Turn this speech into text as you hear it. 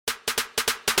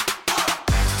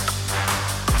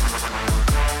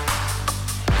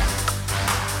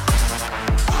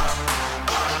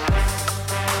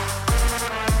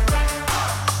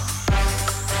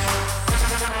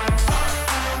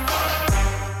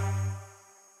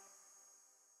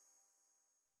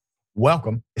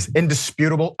welcome. It's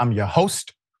indisputable. I'm your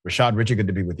host, Rashad Richey. Good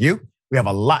to be with you. We have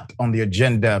a lot on the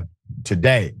agenda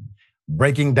today.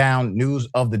 Breaking down news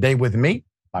of the day with me,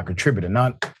 my contributor,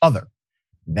 none other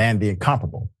than the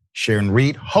incomparable Sharon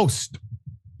Reed, host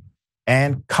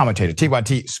and commentator,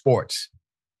 TYT Sports,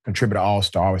 contributor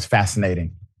all-star. Always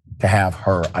fascinating to have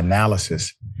her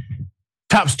analysis.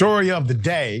 Top story of the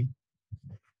day.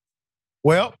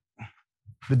 Well,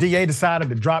 the DA decided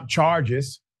to drop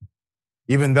charges,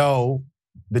 even though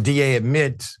the DA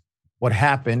admits what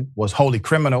happened was wholly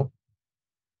criminal.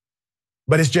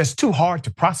 But it's just too hard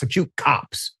to prosecute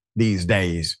cops these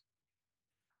days.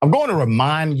 I'm going to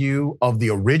remind you of the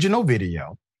original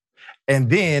video and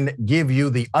then give you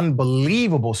the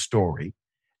unbelievable story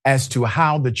as to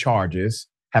how the charges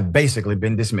have basically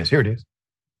been dismissed. Here it is.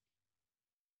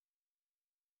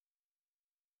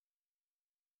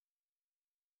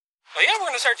 Well, yeah, we're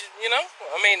going to search it, and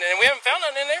we haven't found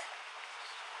nothing in there.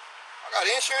 I got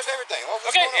insurance, everything.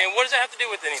 Okay, and what does that have to do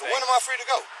with anything? So when am I free to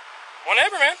go?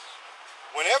 Whenever, man.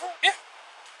 Whenever? Yeah.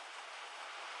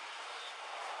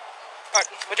 All right,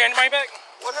 put your hand in my back.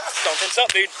 What did I do? Don't tense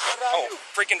up, dude. What did I do?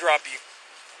 Freaking drop you.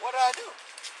 What did I do?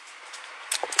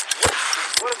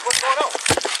 What's going on?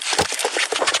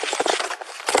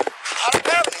 I don't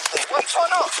have anything. What's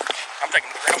going on? I'm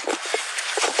taking the ground.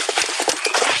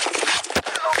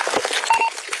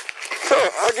 Sir,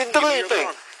 I didn't do anything.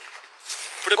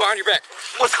 Put it behind your back.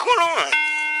 What's going on?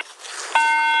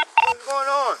 What's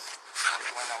going on?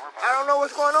 I don't know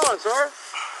what's going on, sir.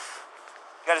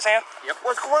 You got his hand? Yep.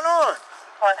 What's going on?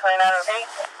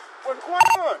 129. What's going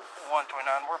on?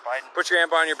 129, we're biting. Put your hand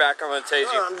behind your back, I'm gonna tase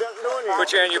you. I'm just doing it. Put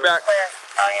your hand in your back. Clear.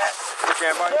 Oh, yeah. Put your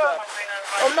hand behind your back.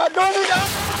 I'm not doing it.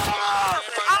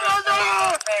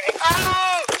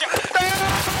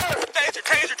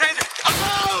 Taser.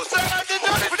 Oh, sir, I didn't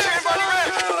do it. Put your hand behind your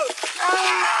back.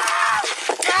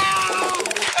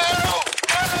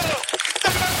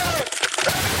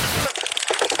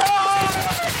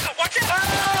 Watch it. Put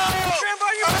your hand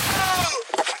behind your back.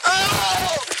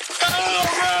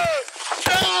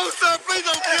 Sir, please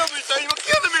don't kill me, sir. You're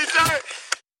killing me, sir.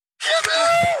 Kill me.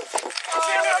 Put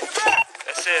your hand behind your back.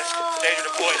 Assist. Danger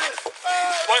deployed.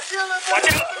 Watch it. Let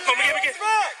me get it.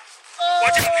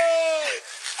 Watch it.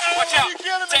 Watch out.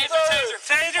 Taser.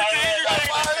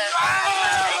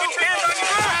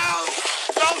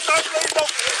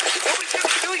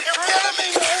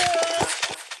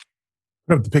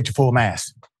 Put up the picture full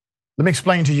mass. Let me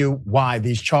explain to you why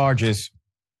these charges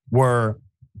were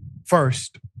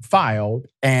first filed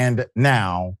and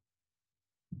now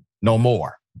no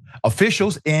more.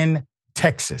 Officials in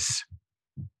Texas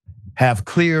have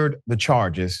cleared the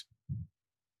charges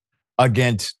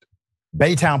against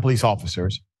Baytown police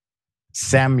officers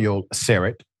Samuel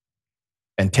Serrett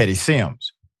and Teddy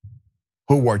Sims,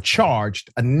 who were charged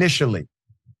initially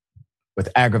with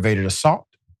aggravated assault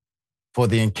for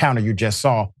the encounter you just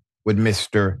saw with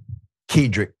Mr.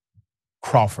 Kedrick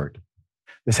Crawford.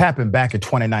 This happened back in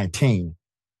 2019,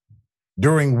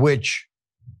 during which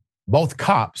both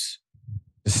cops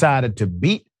decided to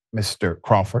beat Mr.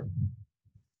 Crawford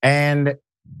and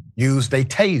used a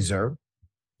taser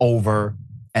over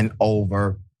and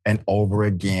over and over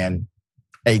again,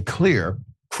 a clear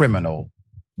criminal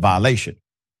violation.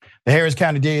 The Harris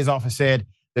County DA's office said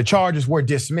the charges were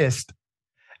dismissed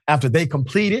after they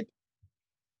completed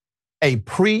a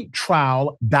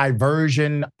pre-trial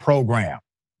diversion program.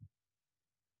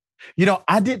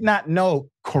 I did not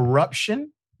know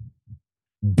corruption,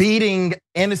 beating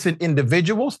innocent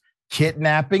individuals,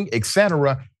 kidnapping,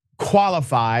 etc.,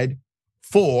 qualified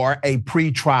for a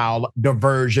pre-trial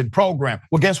diversion program.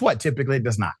 Well, guess what? Typically it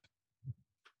does not.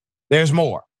 There's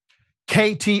more.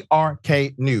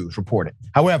 KTRK News reported.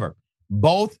 However,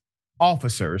 both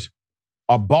officers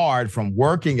are barred from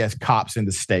working as cops in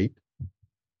the state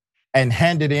and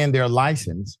handed in their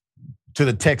license to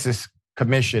the Texas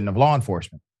Commission of Law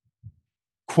Enforcement.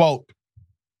 Quote,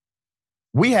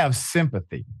 "We have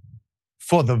sympathy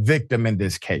for the victim in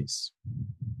this case.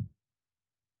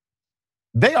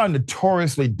 They are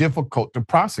notoriously difficult to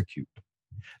prosecute."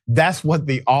 That's what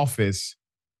the office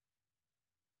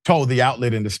told the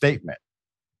outlet in the statement.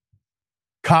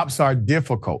 Cops are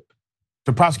difficult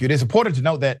to prosecute. It's important to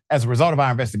note that as a result of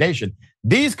our investigation,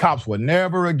 these cops will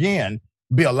never again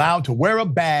be allowed to wear a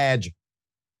badge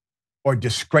or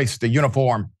disgrace the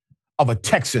uniform of a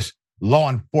Texas law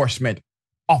enforcement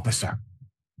officer.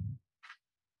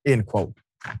 End quote.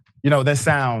 That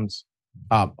sounds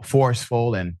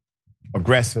forceful and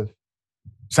aggressive.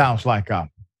 Sounds like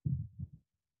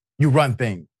you run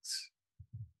things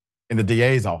in the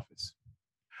DA's office.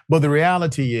 But the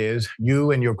reality is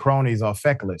you and your cronies are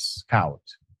feckless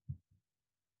cowards.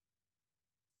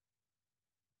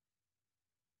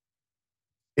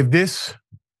 if this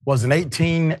was an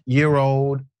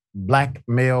 18-year-old black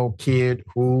male kid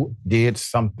who did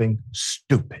something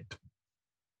stupid,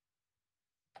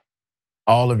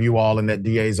 all of you all in that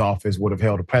DA's office would have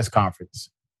held a press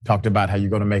conference, talked about how you're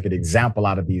going to make an example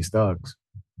out of these thugs,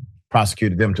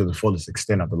 prosecuted them to the fullest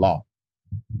extent of the law.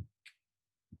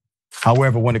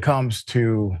 However, when it comes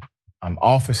to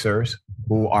officers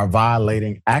who are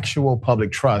violating actual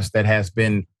public trust that has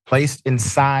been placed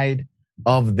inside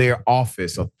of their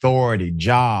office, authority,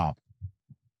 job,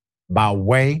 by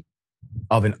way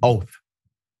of an oath,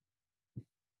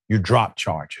 you drop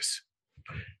charges.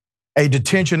 A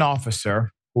detention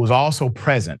officer who was also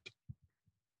present,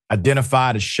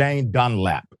 identified as Shane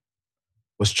Dunlap,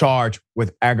 was charged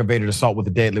with aggravated assault with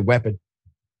a deadly weapon.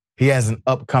 He has an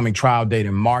upcoming trial date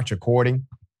in March, according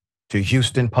to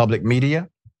Houston Public Media.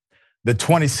 The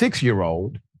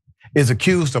 26-year-old is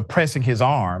accused of pressing his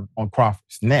arm on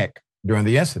Crawford's neck during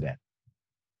the incident.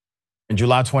 In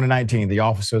July 2019, the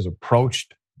officers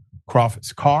approached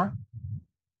Crawford's car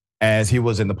as he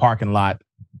was in the parking lot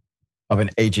of an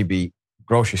H-E-B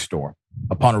grocery store.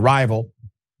 Upon arrival,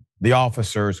 the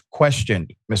officers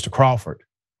questioned Mr. Crawford,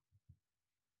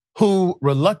 who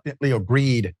reluctantly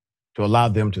agreed to allow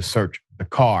them to search the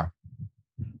car.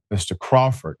 Mr.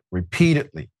 Crawford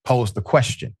repeatedly posed the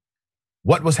question,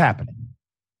 what was happening?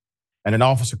 And an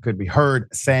officer could be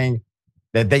heard saying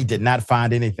that they did not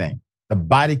find anything. The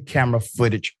body camera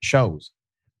footage shows,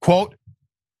 quote,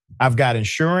 I've got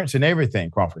insurance and everything,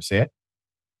 Crawford said.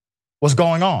 What's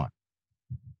going on?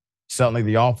 Suddenly,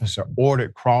 the officer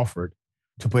ordered Crawford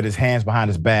to put his hands behind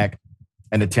his back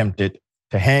and attempted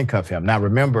to handcuff him. Now,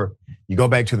 remember, you go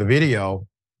back to the video,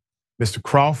 Mr.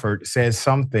 Crawford says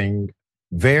something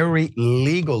very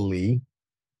legally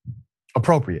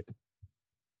appropriate.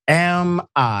 Am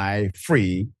I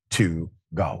free to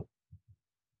go?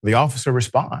 The officer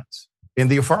responds in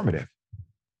the affirmative.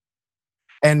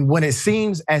 And when it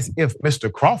seems as if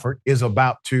Mr. Crawford is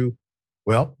about to,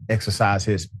 exercise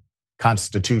his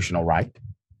constitutional right,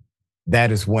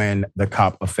 that is when the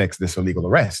cop effects this illegal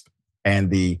arrest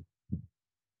and the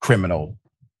criminal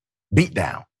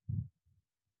beatdown.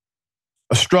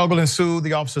 A struggle ensued.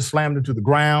 The officer slammed him to the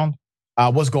ground.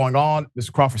 What's going on?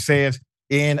 Mr. Crawford says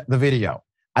in the video,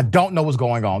 I don't know what's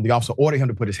going on. The officer ordered him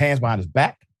to put his hands behind his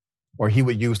back or he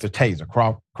would use the taser.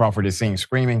 Crawford is seen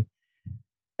screaming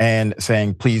and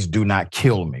saying, please do not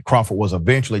kill me. Crawford was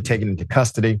eventually taken into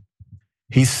custody.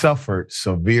 He suffered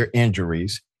severe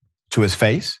injuries to his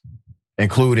face,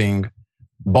 including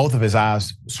both of his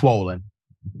eyes swollen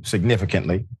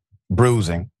significantly,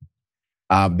 bruising.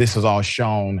 This is all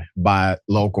shown by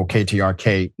local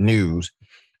KTRK News.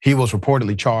 He was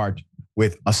reportedly charged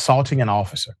with assaulting an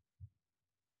officer,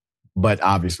 but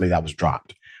obviously that was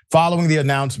dropped. Following the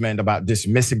announcement about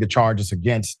dismissing the charges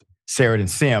against Sheridan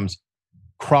Sims,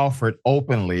 Crawford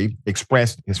openly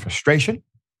expressed his frustration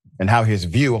and how his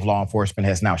view of law enforcement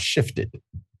has now shifted.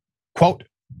 Quote,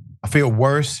 I feel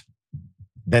worse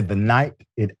than the night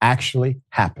it actually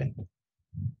happened.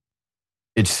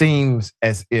 It seems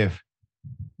as if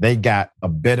they got a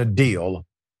better deal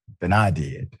than I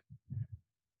did.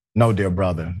 No, dear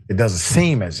brother, it doesn't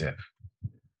seem as if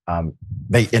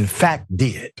they in fact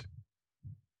did.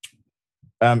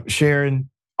 Sharon,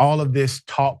 all of this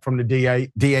talk from the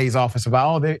DA's office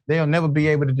about, they'll never be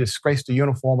able to disgrace the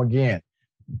uniform again.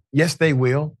 Yes, they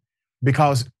will,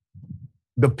 because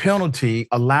the penalty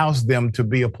allows them to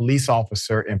be a police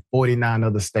officer in 49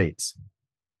 other states.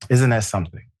 Isn't that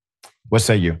something? What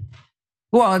say you?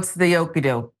 Well, it's the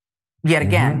okie-doke yet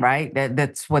again, right?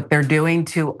 That's what they're doing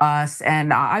to us.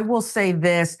 And I will say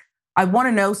this, I want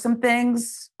to know some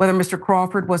things, whether Mr.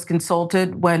 Crawford was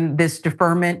consulted when this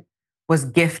deferment was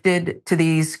gifted to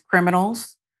these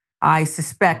criminals. I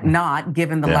suspect not,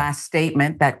 given the last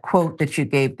statement, that quote that you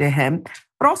gave to him.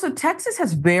 But also, Texas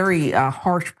has very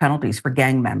harsh penalties for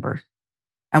gang members.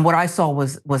 And what I saw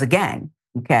was a gang,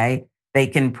 okay? They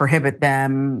can prohibit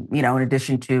them, in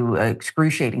addition to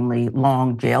excruciatingly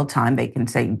long jail time. They can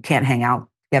say you can't hang out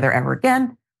together ever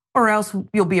again, or else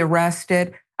you'll be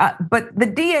arrested. But the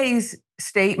DA's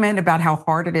statement about how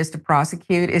hard it is to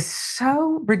prosecute is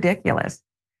so ridiculous.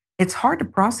 It's hard to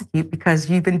prosecute because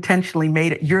you've intentionally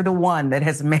made it. You're the one that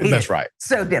has made it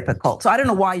so difficult. So I don't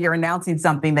know why you're announcing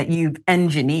something that you've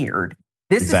engineered.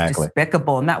 This is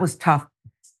despicable. And that was tough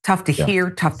to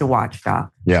hear, tough to watch,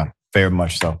 Doc. Yeah, very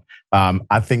much so.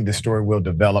 I think the story will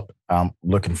develop.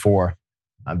 Looking for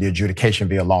the adjudication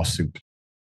via lawsuit.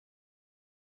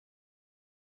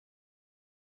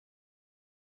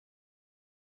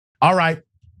 All right,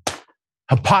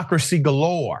 hypocrisy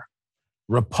galore.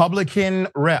 Republican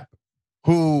rep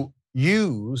who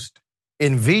used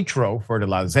in vitro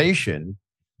fertilization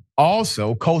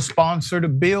also co-sponsored a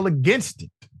bill against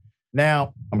it.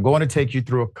 Now, I'm going to take you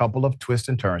through a couple of twists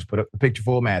and turns. Put up the picture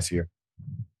full mass here.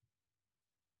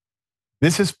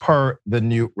 This is per the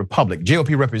New Republic.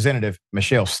 GOP Representative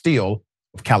Michelle Steele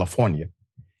of California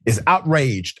is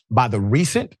outraged by the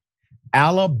recent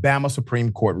Alabama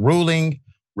Supreme Court ruling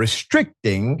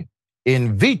restricting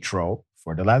in vitro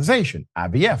fertilization,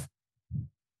 IVF.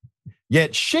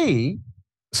 Yet she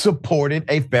supported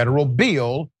a federal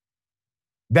bill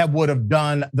that would have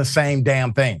done the same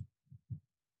damn thing.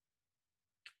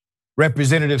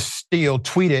 Representative Steele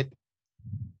tweeted,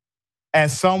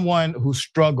 "As someone who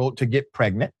struggled to get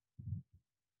pregnant,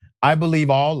 I believe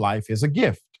all life is a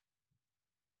gift.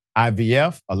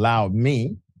 IVF allowed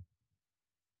me,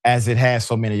 as it has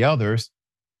so many others,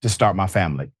 to start my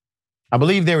family. I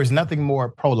believe there is nothing more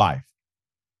pro-life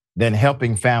than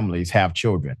helping families have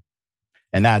children.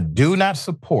 And I do not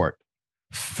support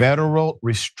federal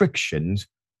restrictions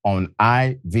on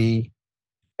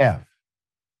IVF."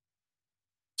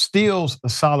 Steele's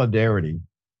solidarity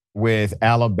with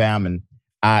Alabama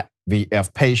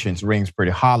IVF patients rings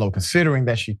pretty hollow, considering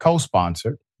that she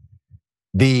co-sponsored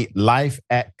the Life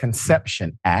at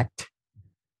Conception Act,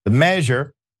 the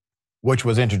measure which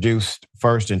was introduced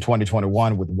first in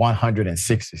 2021 with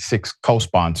 166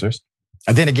 co-sponsors,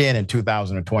 and then again in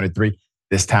 2023,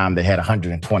 this time they had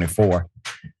 124,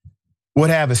 would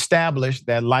have established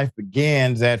that life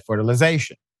begins at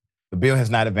fertilization. The bill has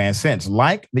not advanced since.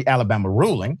 Like the Alabama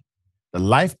ruling, the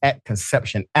Life at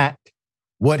Conception Act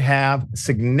would have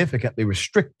significantly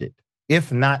restricted,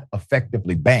 if not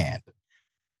effectively banned,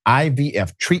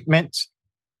 IVF treatments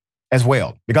as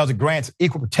well, because it grants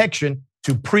equal protection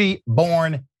to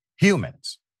pre-born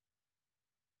humans.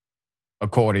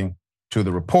 According to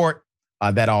the report,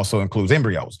 that also includes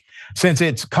embryos. Since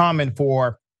it's common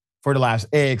for fertilized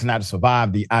eggs not to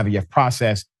survive the IVF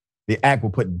process, the act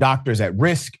will put doctors at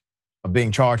risk of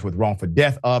being charged with wrongful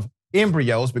death of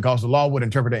embryos because the law would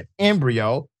interpret an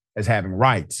embryo as having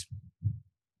rights.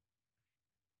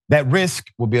 That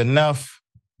risk will be enough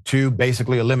to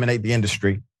basically eliminate the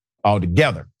industry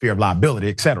altogether, fear of liability,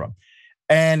 et cetera.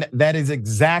 And that is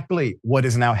exactly what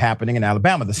is now happening in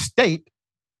Alabama. The state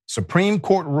Supreme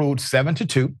Court ruled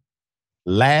 7-2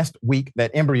 last week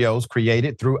that embryos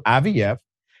created through IVF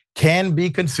can be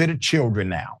considered children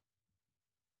now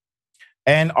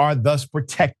and are thus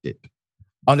protected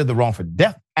under the Wrongful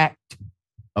Death Act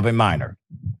of a minor.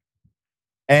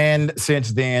 And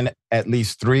since then, at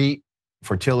least 3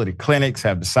 fertility clinics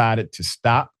have decided to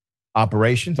stop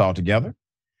operations altogether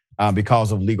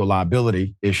because of legal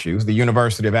liability issues. The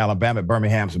University of Alabama at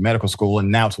Birmingham's medical school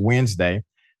announced Wednesday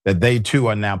that they too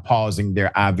are now pausing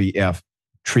their IVF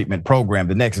treatment program.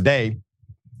 The next day,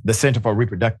 the Center for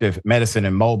Reproductive Medicine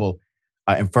and Mobile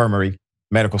Infirmary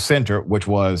Medical Center, which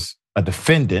was a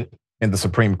defendant in the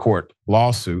Supreme Court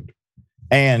lawsuit,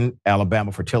 and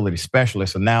Alabama fertility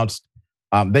specialists announced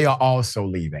they are also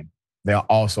leaving. They are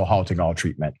also halting all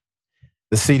treatment.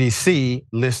 The CDC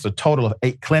lists a total of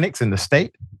 8 clinics in the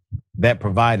state that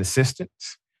provide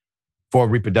assistance for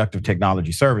reproductive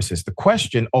technology services. The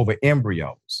question over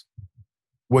embryos,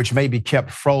 which may be kept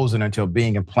frozen until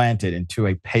being implanted into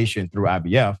a patient through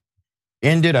IVF,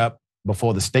 ended up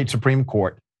before the state Supreme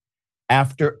Court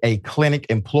after a clinic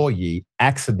employee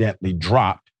accidentally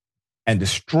dropped and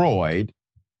destroyed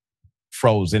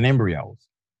frozen embryos.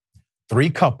 3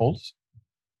 couples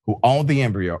who owned the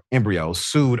embryos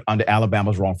sued under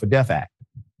Alabama's Wrongful Death Act.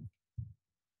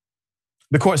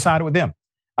 The court sided with them.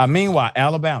 Meanwhile,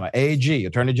 Alabama AG,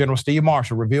 Attorney General Steve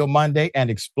Marshall, revealed Monday an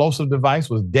explosive device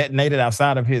was detonated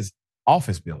outside of his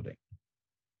office building.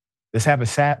 This happened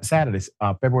Saturday,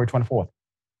 February 24th.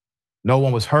 No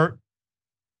one was hurt.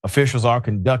 Officials are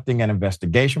conducting an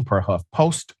investigation per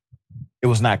HuffPost. It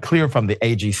was not clear from the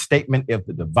AG's statement if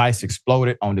the device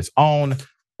exploded on its own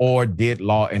or did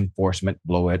law enforcement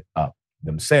blow it up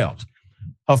themselves.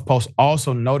 HuffPost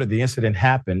also noted the incident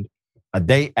happened a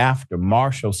day after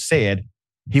Marshall said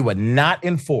he would not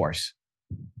enforce,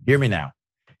 hear me now,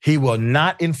 he will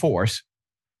not enforce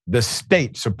the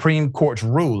state Supreme Court's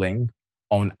ruling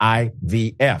on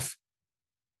IVF,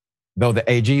 though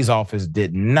the AG's office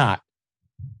did not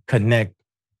connect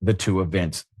the 2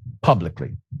 events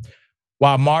publicly.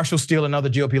 While Marshall, Steele, and other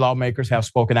GOP lawmakers have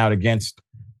spoken out against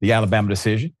the Alabama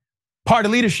decision, party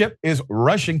leadership is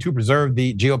rushing to preserve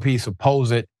the GOP's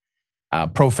supposed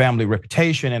pro-family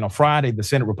reputation. And on Friday, the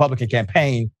Senate Republican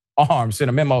campaign arm sent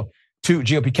a memo to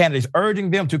GOP candidates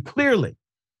urging them to clearly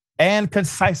and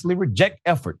concisely reject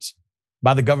efforts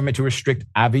by the government to restrict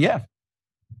IVF.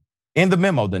 In the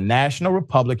memo, the National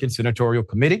Republican Senatorial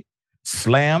Committee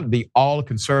slammed the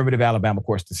all-conservative Alabama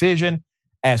court's decision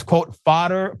as, quote,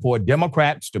 fodder for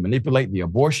Democrats to manipulate the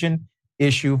abortion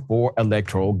issue for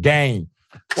electoral gain.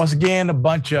 Once again, a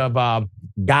bunch of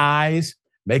guys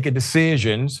making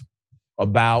decisions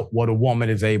about what a woman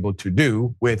is able to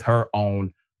do with her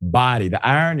own body. The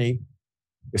irony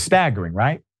is staggering,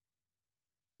 right?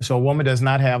 So a woman does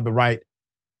not have the right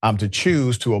to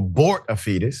choose to abort a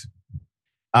fetus.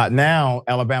 Now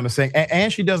Alabama's saying,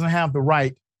 and she doesn't have the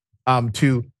right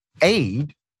to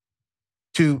aid,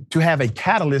 to have a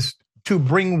catalyst to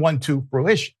bring one to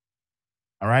fruition.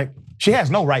 All right? She has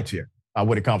no rights here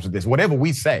when it comes to this. Whatever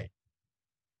we say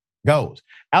goes.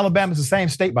 Alabama's the same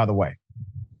state, by the way.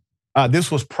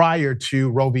 This was prior to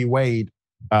Roe v. Wade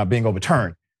being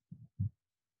overturned.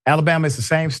 Alabama is the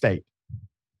same state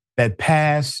that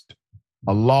passed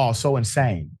a law so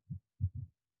insane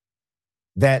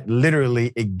that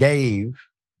literally it gave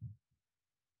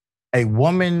a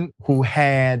woman who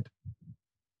had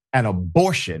an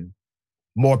abortion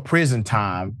more prison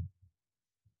time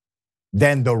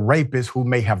than the rapist who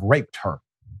may have raped her.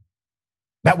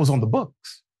 That was on the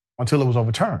books until it was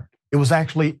overturned. It was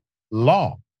actually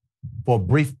law for a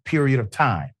brief period of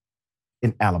time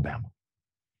in Alabama.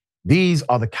 These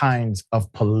are the kinds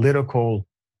of political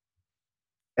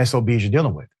SOBs you're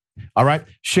dealing with. All right,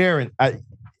 Sharon,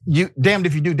 you damned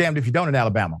if you do, damned if you don't in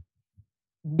Alabama.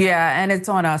 Yeah, and it's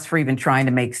on us for even trying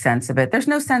to make sense of it. There's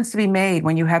no sense to be made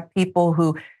when you have people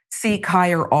who seek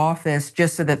higher office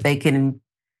just so that they can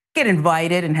get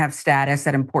invited and have status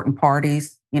at important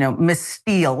parties. You know, Miss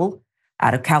Steele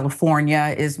out of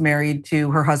California is married to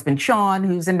her husband, Sean,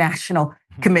 who's a national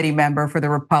committee member for the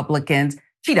Republicans.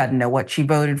 She doesn't know what she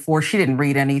voted for. She didn't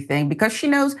read anything because she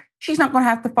knows she's not going to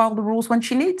have to follow the rules when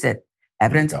she needs it.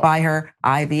 Evidenced by her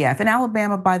IVF. And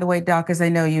Alabama, by the way, Doc, as I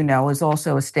know you know, is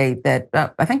also a state that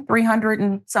I think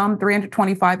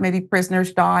 325 maybe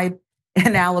prisoners died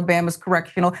in Alabama's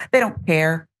correctional. They don't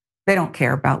care. They don't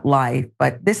care about life.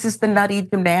 But this is the nutty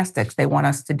gymnastics they want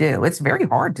us to do. It's very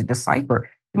hard to decipher,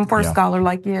 even for a scholar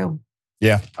like you.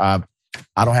 Yeah, I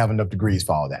don't have enough degrees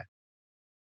for all that.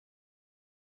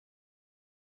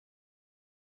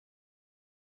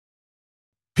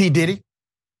 P. Diddy,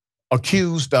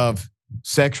 accused of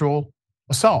sexual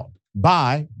assault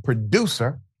by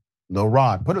producer Lil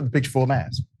Rod. Put up the picture full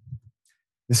mask.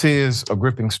 This is a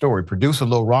gripping story. Producer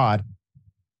Lil Rod,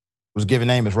 whose given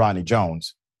name is Rodney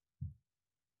Jones,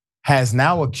 has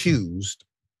now accused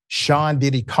Sean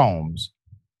Diddy Combs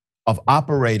of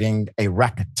operating a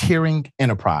racketeering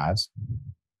enterprise,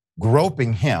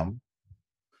 groping him,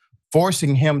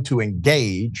 forcing him to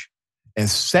engage in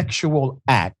sexual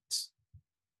acts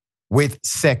with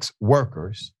sex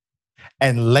workers,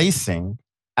 and lacing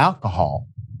alcohol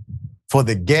for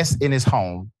the guests in his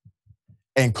home,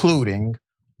 including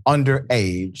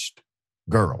underage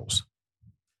girls.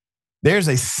 There's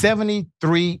a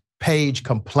 73-page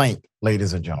complaint,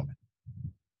 ladies and gentlemen.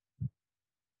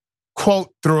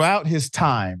 Quote, throughout his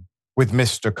time with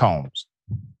Mr. Combs,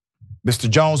 Mr.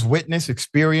 Jones witnessed,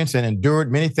 experienced, and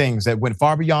endured many things that went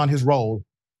far beyond his role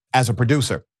as a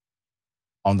producer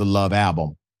on the Love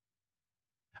album.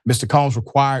 Mr. Combs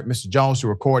required Mr. Jones to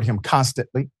record him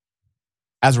constantly.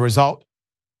 As a result,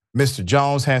 Mr.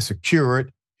 Jones has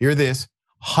secured, hear this,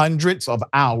 hundreds of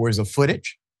hours of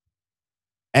footage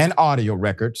and audio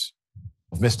records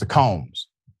of Mr. Combs,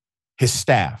 his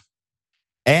staff,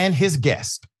 and his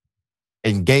guest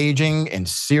engaging in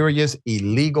serious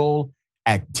illegal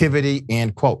activity,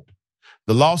 end quote.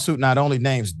 The lawsuit not only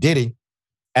names Diddy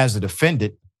as the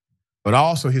defendant, but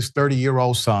also his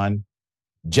 30-year-old son,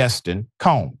 Justin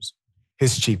Combs,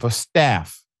 his chief of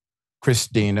staff,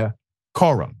 Christina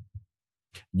Coram,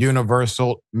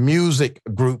 Universal Music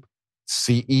Group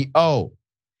CEO,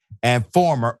 and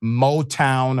former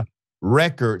Motown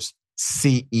Records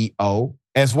CEO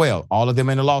as well. All of them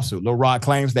in the lawsuit. Lil Rod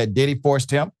claims that Diddy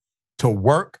forced him to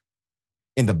work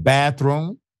in the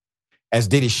bathroom as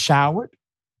Diddy showered,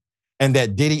 and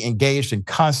that Diddy engaged in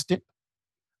constant,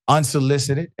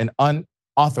 unsolicited, and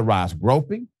unauthorized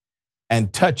groping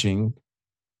and touching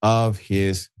of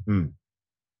his. Lil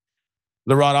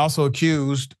Rod also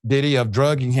accused Diddy of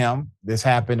drugging him. This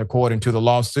happened, according to the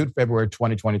lawsuit, February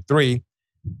 2023,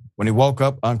 when he woke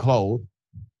up unclothed,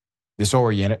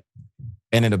 disoriented,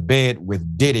 and in a bed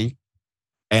with Diddy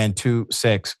and two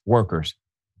sex workers.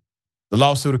 The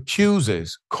lawsuit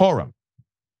accuses Coram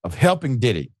of helping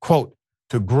Diddy, quote,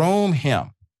 to groom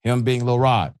him being Lil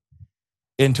Rod,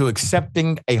 into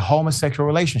accepting a homosexual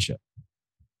relationship.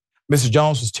 Mr.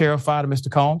 Jones was terrified of Mr.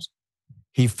 Combs.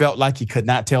 He felt like he could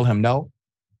not tell him no.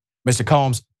 Mr.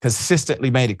 Combs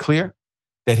consistently made it clear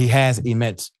that he has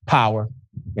immense power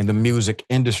in the music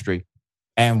industry.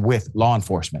 and with law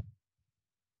enforcement.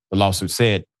 The lawsuit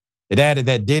said it added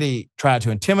that Diddy tried to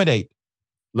intimidate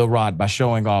Lil Rod by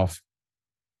showing off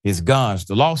his guns.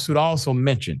 The lawsuit also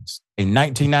mentions a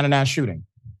 1999 shooting,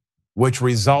 which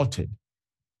resulted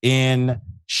in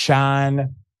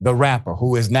Shine the Rapper,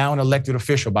 who is now an elected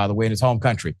official, by the way, in his home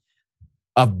country,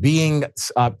 of being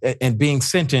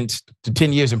sentenced to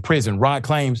 10 years in prison. Rod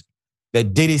claims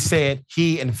that Diddy said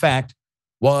he, in fact,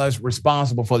 was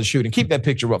responsible for the shooting. Keep that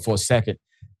picture up for a second.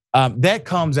 That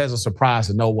comes as a surprise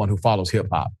to no one who follows hip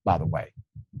hop, by the way.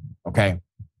 Okay?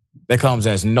 That comes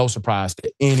as no surprise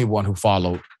to anyone who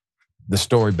followed the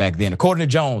story back then. According to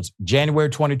Jones, January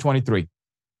 2023,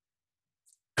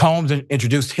 Combs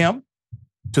introduced him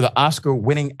to the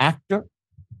Oscar-winning actor,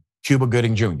 Cuba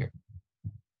Gooding Jr.,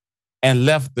 and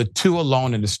left the two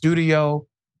alone in the studio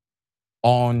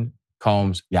on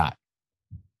Combs' yacht.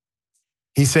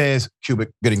 He says Cuba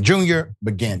Gooding Jr.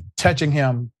 began touching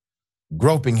him,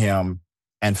 groping him,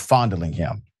 and fondling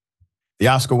him. The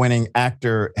Oscar-winning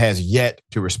actor has yet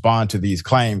to respond to these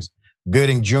claims.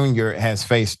 Gooding Jr. has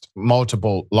faced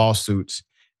multiple lawsuits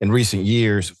in recent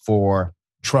years for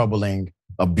troubling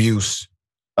abuse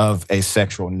of a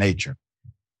sexual nature.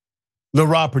 Lil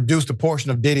Rod produced a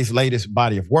portion of Diddy's latest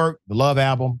body of work, the Love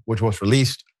album, which was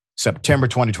released September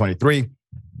 2023,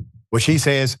 which he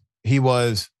says he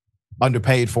was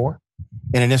underpaid for.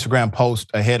 In an Instagram post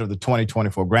ahead of the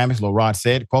 2024 Grammys, Lil Rod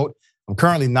said, quote, "I'm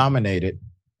currently nominated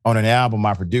on an album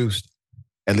I produced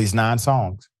at least 9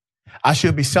 songs. I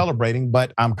should be celebrating,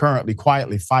 but I'm currently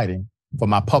quietly fighting for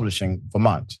my publishing for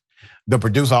months." The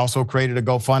producer also created a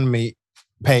GoFundMe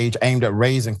page aimed at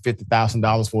raising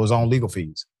 $50,000 for his own legal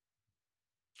fees.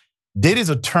 Diddy's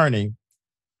attorney,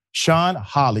 Sean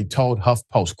Hawley, told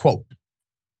HuffPost, quote,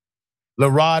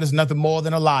 "Lil Rod is nothing more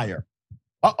than a liar."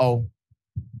 Uh-oh.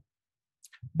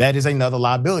 That is another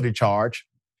liability charge,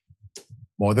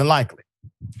 more than likely.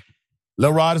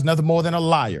 Lil Rod is nothing more than a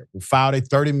liar who filed a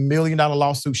 $30 million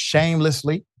lawsuit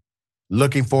shamelessly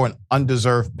looking for an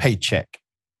undeserved paycheck.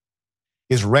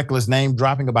 His reckless name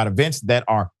dropping about events that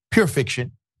are pure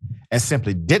fiction and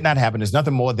simply did not happen is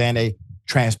nothing more than a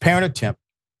transparent attempt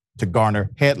to garner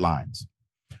headlines.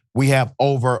 We have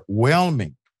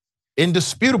overwhelming,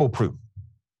 indisputable proof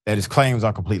that his claims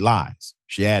are complete lies,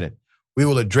 she added. We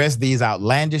will address these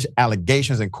outlandish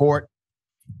allegations in court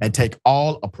and take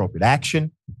all appropriate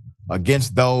action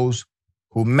against those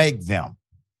who make them.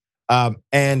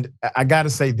 And I got to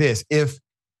say this, if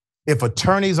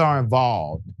attorneys are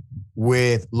involved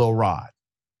with Lil Rod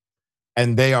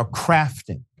and they are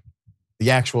crafting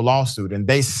the actual lawsuit and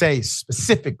they say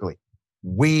specifically,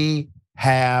 we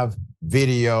have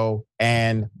video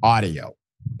and audio,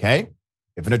 okay?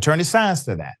 If an attorney signs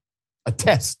to that,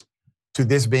 attest to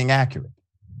this being accurate,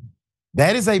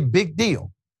 that is a big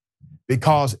deal.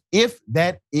 Because if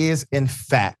that is in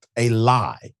fact a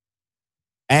lie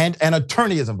and an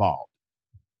attorney is involved,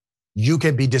 you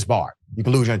can be disbarred. You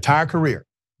can lose your entire career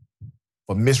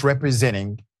for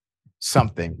misrepresenting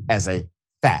something as a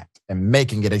fact and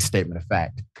making it a statement of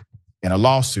fact in a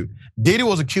lawsuit. Diddy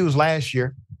was accused last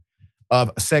year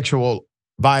of sexual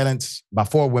violence by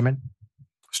 4 women,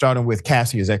 starting with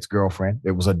Cassie, his ex-girlfriend.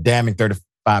 It was a damning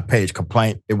 35-page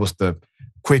complaint. It was the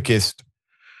quickest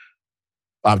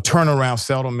turnaround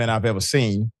settlement I've ever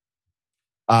seen.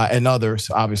 And others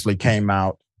obviously came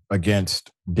out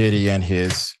against Diddy and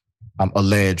his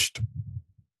alleged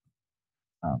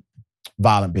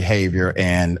violent behavior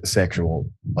and sexual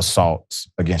assaults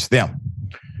against them.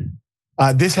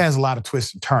 This has a lot of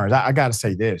twists and turns. I got to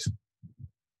say this.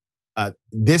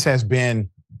 This has been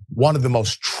one of the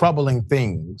most troubling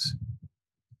things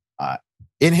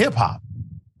in hip hop.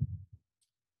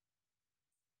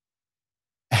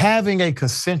 Having a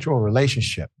consensual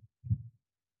relationship,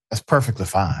 that's perfectly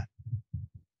fine.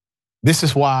 This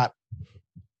is why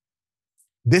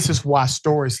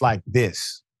stories like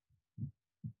this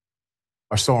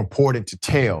are so important to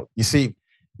tell. You see,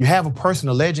 you have a person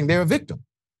alleging they're a victim.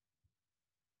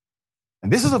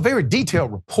 And this is a very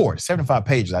detailed report, 75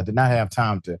 pages. I did not have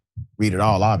time to read it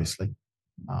all, obviously,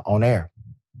 on air.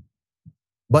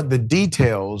 But the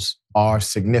details are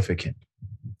significant.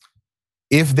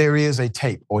 If there is a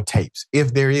tape or tapes,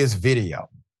 if there is video,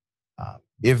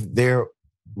 if there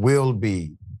will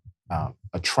be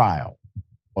a trial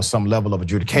or some level of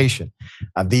adjudication,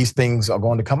 these things are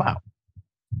going to come out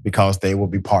because they will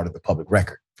be part of the public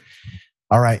record.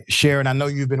 All right, Sharon, I know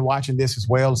you've been watching this as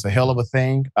well. It's a hell of a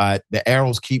thing. The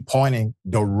arrows keep pointing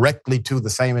directly to the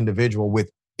same individual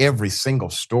with every single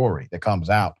story that comes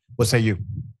out. What say you?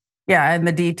 Yeah, and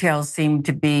the details seem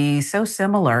to be so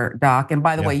similar, Doc. And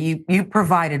by the way, you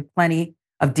provided plenty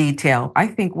of detail. I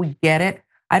think we get it.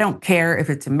 I don't care if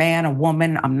it's a man, a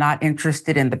woman. I'm not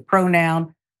interested in the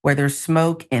pronoun. Where there's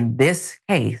smoke in this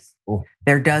case,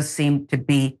 there does seem to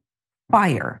be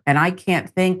fire. And I can't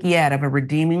think yet of a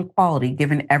redeeming quality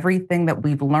given everything that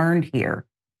we've learned here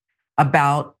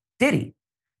about Diddy.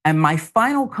 And my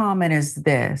final comment is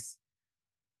this.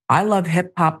 I love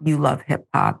hip hop, you love hip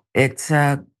hop. It's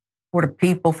for the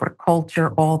people, for the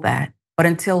culture, all that. But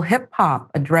until hip hop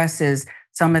addresses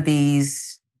some of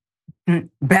these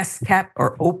best kept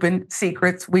or open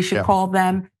secrets, we should call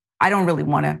them, I don't really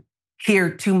want to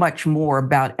hear too much more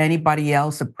about anybody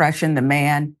else, oppression, the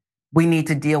man. We need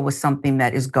to deal with something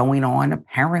that is going on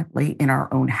apparently in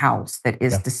our own house that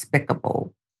is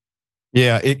despicable.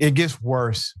 Yeah, it gets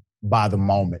worse by the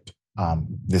moment,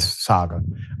 this saga.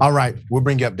 All right, we'll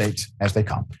bring you updates as they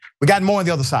come. We got more on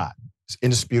the other side. It's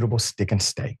indisputable, stick and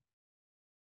stay.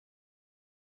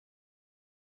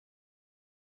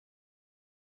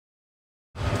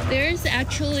 There's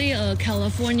actually a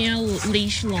California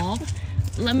leash law.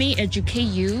 Let me educate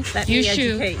you. Let me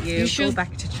educate you. You should go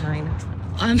back to China.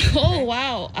 Oh,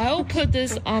 wow. I'll put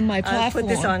this on my platform. I'll put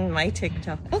this on my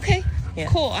TikTok. Okay,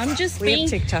 cool. I'm just being... We have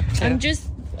TikTok too.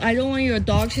 I don't want your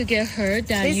dog to get hurt.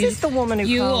 This is the woman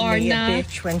who called me a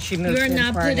bitch when she moved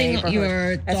into our neighborhood. You're not putting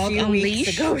your dog on leash. A few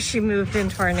weeks ago, she moved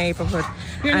into our neighborhood.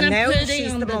 You're and not now putting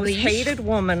she's on the the most leash. hated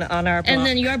woman on our block. And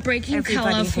then you're breaking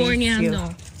California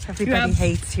law. Everybody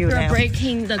hates you now. You're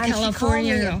breaking the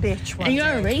California law. And you're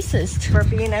a racist. For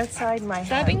being outside my house.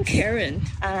 Stop being Karen.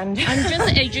 And I'm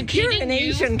just educating You're an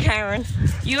Asian Karen.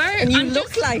 You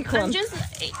look like one. I'm just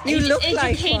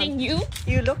educating you.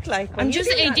 You look like one. I'm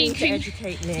just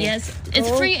educating me. Yes, it's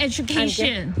free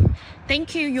education.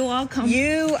 Thank you. You're welcome.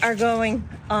 You are going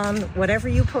on whatever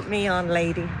you put me on,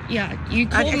 lady. Yeah, you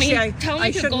told me. Tell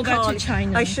me to go back to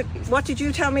China. What did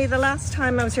you tell me the last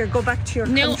time I was here? Go back to your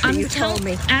country. No, I'm told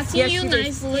me. Asking you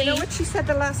nicely. You know what she said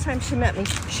the last time she met me?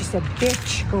 She said,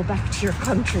 "Bitch, go back to your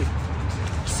country."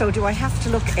 So do I have to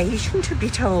look Asian to be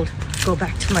told, "Go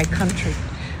back to my country"?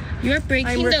 You're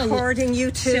breaking I'm recording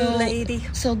you too, lady.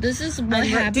 So this is what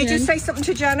happened. Did you say something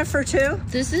to Jennifer too?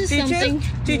 This is something.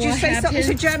 Did you say something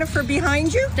to Jennifer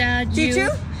behind you? Did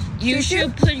you? You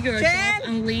should put your dog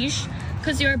on leash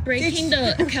because you're breaking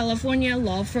the California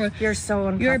law for. You're so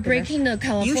unpopular. You're breaking the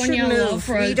California law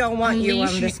for. We don't want you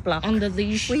on this block. On the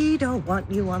leash. We don't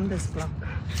want you on this block.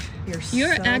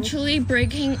 You're actually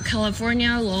breaking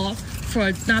California law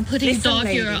for not putting dog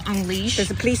here on leash.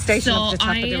 There's a police station up the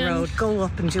top of the road. Go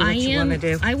up and do what you want to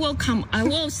do. I will come. I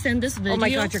will send this video. Oh my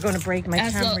God, you're going to break my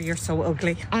camera. You're so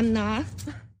ugly. I'm not.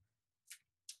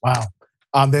 Wow.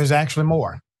 There's actually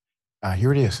more.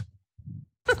 Here it is.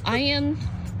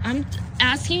 I'm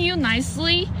asking you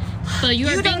nicely, but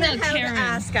you're being a Karen. You don't know how to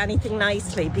ask anything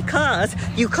nicely because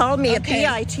you call me a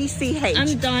PITCH.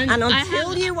 I'm done. And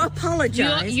until you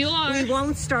apologize, we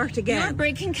won't start again. You're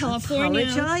breaking California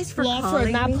law for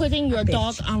calling not me putting your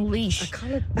dog on leash.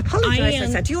 Apologize, I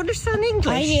said. Do you understand English?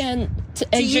 I am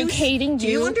educating you. Do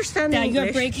you understand that English?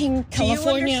 you're breaking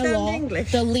California law,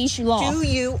 the leash law. Do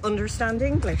you understand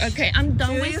English? Okay, I'm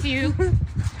done with you.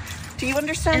 Do you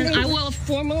understand English? I will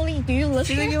formally. Do you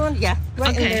listen? Yeah.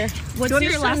 Right in there. What's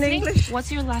your last name?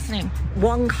 What's your last name?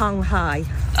 Wong Kong Hai.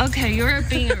 Okay, you're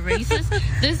being a racist.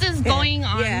 This is going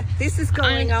on. Yeah, this is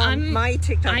going on my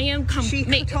TikTok. She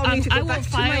told me to go back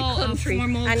to my country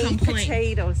and eat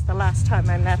potatoes the last time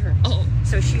I met her. Oh.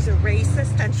 So she's a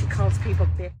racist and she calls people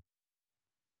bitch.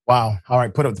 Wow. All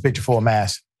right, put up the picture full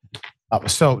mass.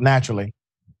 So naturally,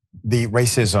 the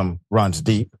racism runs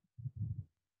deep.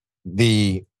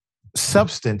 The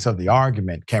substance of the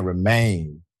argument can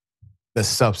remain the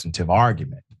substantive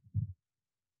argument.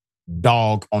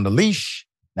 Dog on the leash,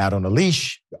 not on the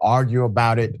leash, argue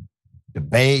about it,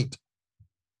 debate.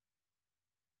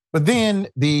 But then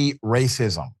the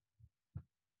racism.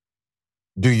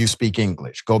 Do you speak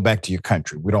English? Go back to your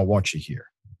country. We don't want you here.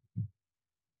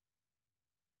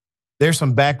 There's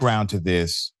some background to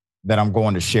this that I'm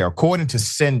going to share. According to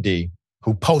Cindy,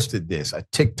 who posted this, a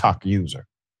TikTok user,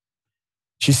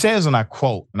 she says, and I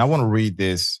quote, and I want to read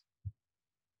this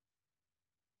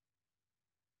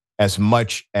as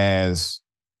much as,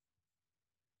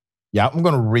 I'm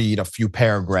going to read a few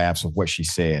paragraphs of what she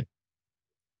said.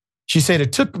 She said,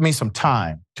 it took me some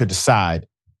time to decide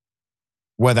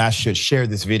whether I should share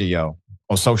this video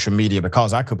on social media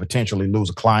because I could potentially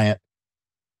lose a client,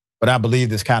 but I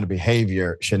believe this kind of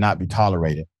behavior should not be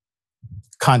tolerated.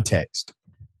 Context.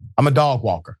 I'm a dog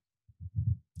walker,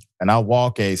 and I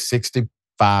walk a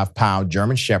 65-pound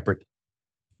German Shepherd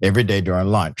every day during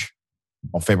lunch.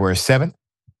 On February 7th,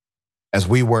 as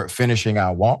we were finishing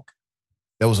our walk,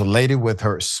 there was a lady with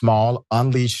her small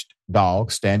unleashed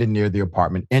dog standing near the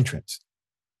apartment entrance.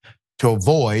 To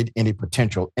avoid any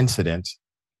potential incidents,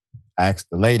 I asked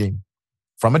the lady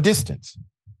from a distance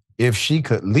if she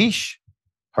could leash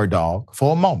her dog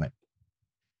for a moment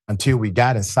until we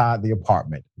got inside the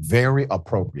apartment. Very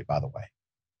appropriate, by the way.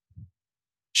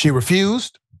 She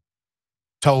refused,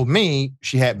 told me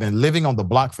she had been living on the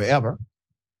block forever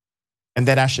and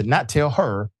that I should not tell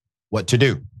her what to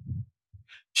do.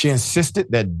 She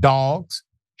insisted that dogs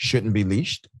shouldn't be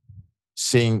leashed.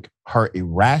 Seeing her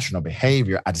irrational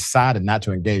behavior, I decided not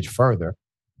to engage further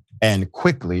and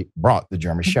quickly brought the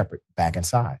German Shepherd back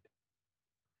inside.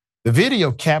 The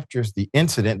video captures the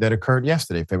incident that occurred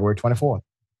yesterday, February 24th.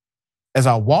 As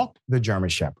I walked the German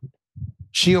Shepherd,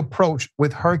 she approached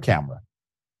with her camera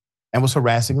and was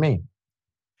harassing me.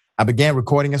 I began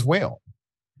recording as well,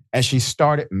 and she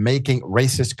started making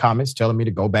racist comments, telling me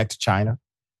to go back to China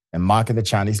and mocking the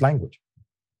Chinese language.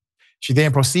 She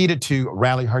then proceeded to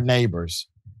rally her neighbors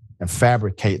and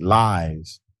fabricate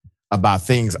lies about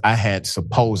things I had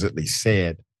supposedly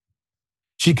said.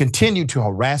 She continued to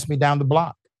harass me down the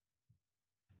block.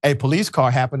 A police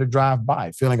car happened to drive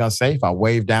by. Feeling unsafe, I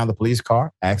waved down the police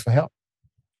car, asked for help.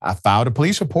 I filed a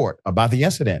police report about the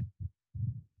incident.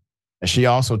 And she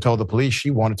also told the police she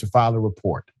wanted to file a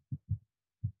report.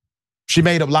 She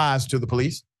made up lies to the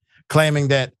police, claiming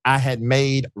that I had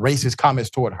made racist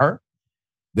comments toward her,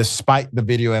 despite the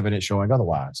video evidence showing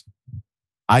otherwise.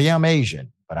 I am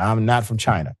Asian, but I'm not from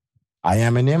China. I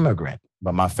am an immigrant,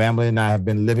 but my family and I have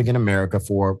been living in America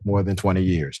for more than 20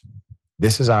 years.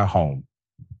 This is our home.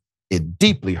 It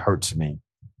deeply hurts me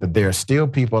that there are still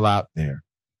people out there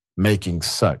making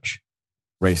such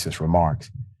racist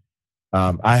remarks.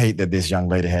 I hate that this young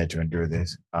lady had to endure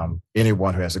this.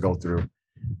 Anyone who has to go through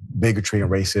bigotry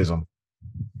and racism,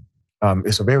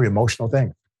 it's a very emotional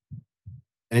thing,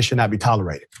 and it should not be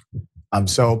tolerated.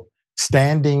 So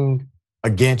standing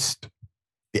against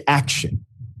the action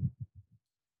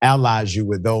allies you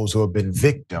with those who have been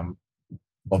victims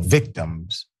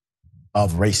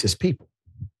of racist people.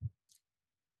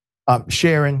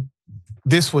 Sharon,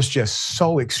 this was just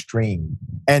so extreme.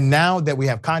 And now that we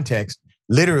have context,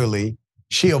 literally,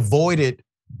 she avoided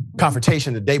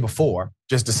confrontation the day before,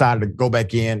 just decided to go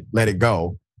back in, let it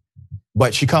go.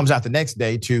 But she comes out the next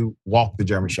day to walk the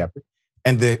German Shepherd.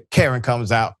 And the Karen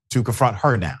comes out to confront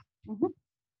her now. Mm-hmm.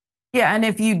 Yeah, and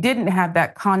if you didn't have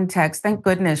that context, thank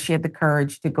goodness she had the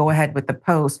courage to go ahead with the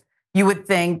post. You would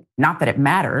think, not that it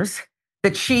matters,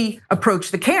 that she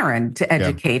approached the Karen to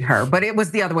educate her, but it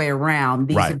was the other way around.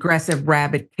 These aggressive,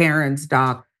 rabid Karens,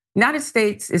 Doc. United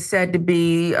States is said to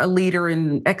be a leader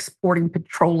in exporting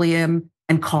petroleum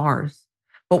and cars.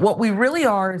 But what we really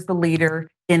are is the leader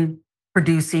in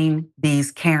producing these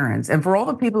Karens. And for all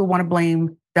the people who want to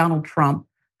blame Donald Trump,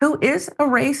 who is a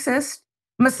racist,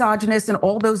 misogynist, and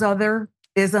all those other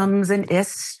isms and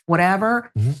ists,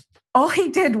 whatever, all he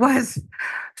did was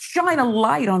shine a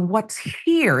light on what's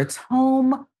here. It's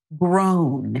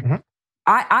homegrown.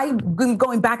 I'm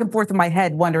going back and forth in my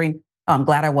head wondering, oh, I'm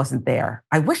glad I wasn't there.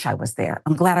 I wish I was there.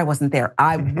 I'm glad I wasn't there.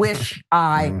 I wish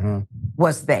I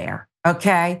was there.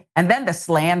 Okay. And then the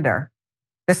slander.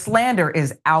 The slander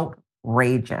is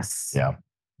outrageous. Yeah.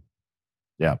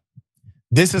 Yeah.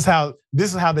 This is how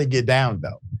they get down,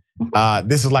 though.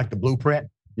 This is like the blueprint.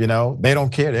 You know, they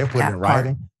don't care. They'll put it in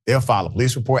writing. They'll file a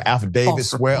police report, affidavit,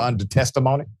 swear under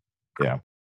testimony. Yeah.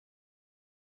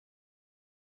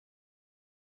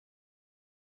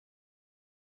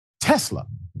 Tesla,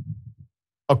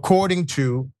 according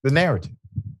to the narrative,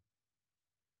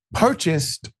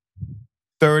 purchased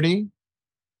 30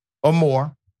 or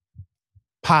more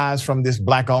pies from this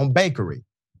Black-owned bakery.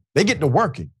 They get to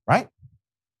working, right?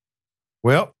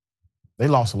 Well, they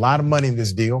lost a lot of money in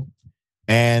this deal,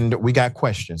 and we got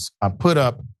questions. I put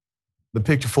up the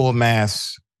picture full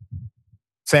mass,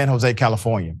 San Jose,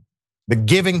 California. The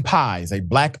Giving Pies, a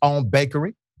Black-owned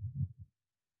bakery,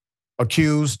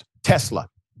 accused Tesla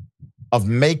of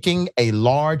making a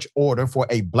large order for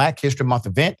a Black History Month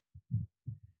event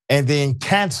and then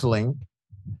canceling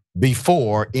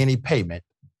before any payment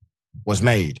was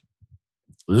made,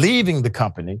 leaving the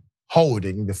company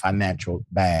holding the financial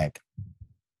bag.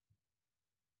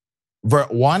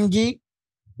 Verwangi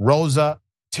Rosa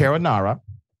Terranara,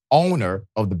 owner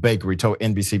of the bakery, told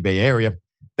NBC Bay Area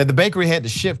that the bakery had to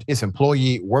shift its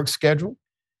employee work schedule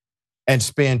and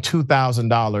spend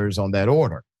 $2,000 on that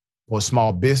order. For a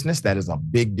small business, that is a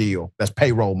big deal. That's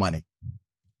payroll money.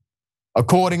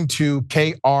 According to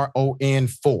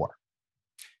KRON4,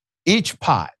 each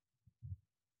pie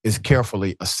is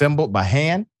carefully assembled by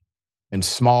hand in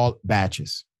small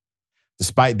batches.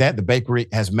 Despite that, the bakery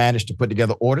has managed to put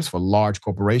together orders for large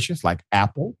corporations like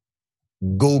Apple,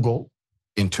 Google,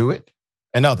 Intuit,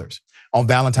 and others. On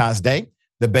Valentine's Day,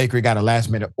 the bakery got a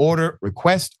last-minute order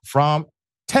request from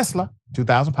Tesla,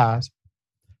 2,000 pies,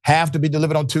 half to be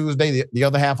delivered on Tuesday, the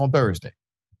other half on Thursday.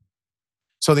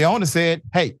 So the owner said,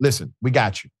 hey, listen, we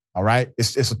got you, all right?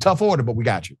 It's a tough order, but we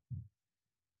got you.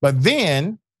 But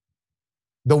then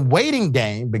the waiting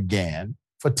game began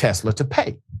for Tesla to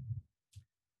pay.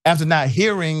 After not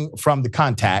hearing from the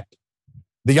contact,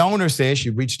 the owner says she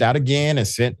reached out again and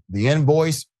sent the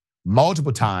invoice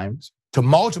multiple times to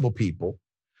multiple people.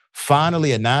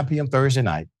 Finally, at 9 p.m. Thursday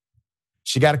night,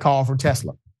 she got a call from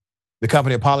Tesla. The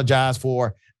company apologized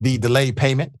for the delayed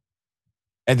payment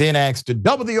and then asked to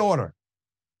double the order.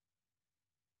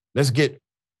 Let's get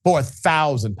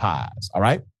 4,000 pies, all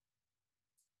right?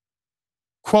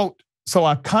 Quote, so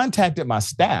I contacted my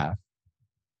staff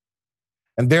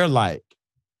and they're like,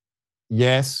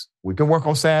 yes, we can work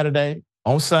on Saturday,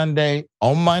 on Sunday,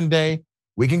 on Monday.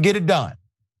 We can get it done.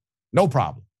 No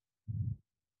problem.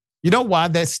 You know why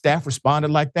that staff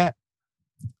responded like that?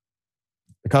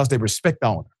 Because they respect the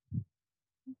owner.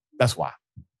 That's why.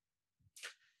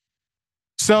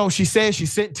 So she says she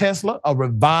sent Tesla a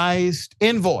revised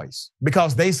invoice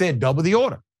because they said double the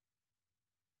order.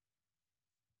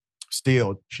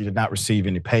 Still, she did not receive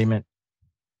any payment.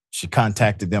 She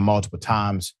contacted them multiple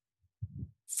times.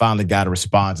 Finally got a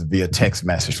response via text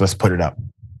message. Let's put it up.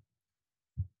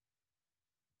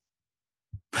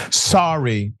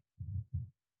 Sorry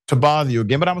to bother you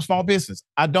again, but I'm a small business.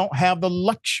 I don't have the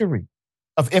luxury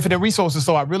of infinite resources,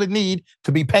 so I really need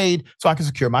to be paid so I can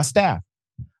secure my staff.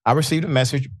 I received a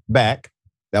message back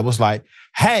that was like,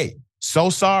 hey, so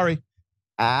sorry.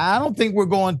 I don't think we're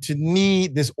going to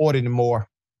need this order anymore.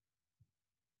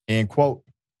 End quote.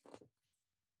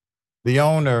 The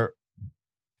owner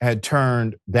had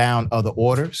turned down other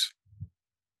orders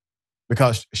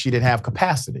because she didn't have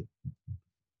capacity.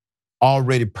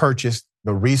 Already purchased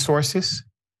the resources,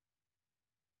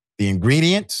 the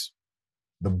ingredients,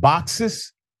 the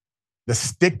boxes, the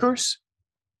stickers.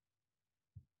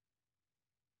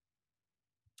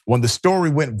 When the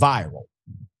story went viral,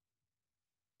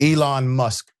 Elon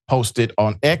Musk posted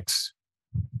on X,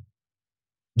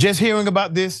 just hearing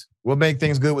about this will make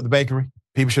things good with the bakery.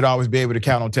 People should always be able to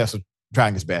count on Tesla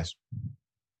trying his best.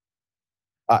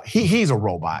 He's a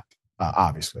robot,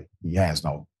 obviously. He has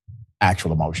no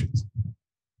actual emotions.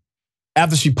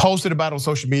 After she posted about it on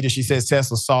social media, she says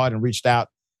Tesla saw it and reached out.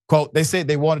 Quote, they said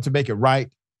they wanted to make it right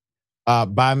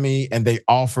by me, and they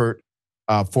offered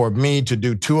for me to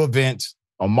do 2 events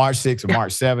on March 6th and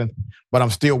March 7th, but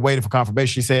I'm still waiting for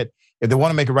confirmation. She said, if they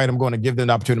want to make it right, I'm going to give them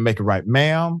the opportunity to make it right.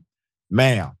 Ma'am,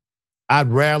 I'd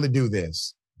rarely do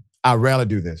this.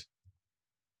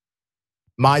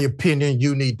 My opinion,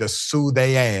 you need to sue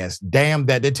their ass. Damn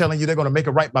that. They're telling you they're going to make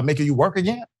it right by making you work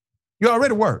again? You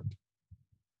already worked.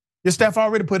 Your staff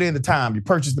already put in the time. You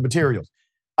purchased the materials.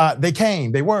 They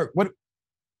came, they worked.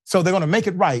 So they're going to make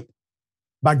it right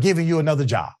by giving you another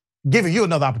job, giving you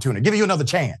another opportunity, giving you another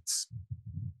chance.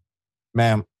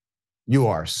 Ma'am, you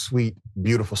are a sweet,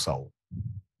 beautiful soul.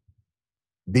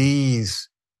 These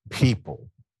people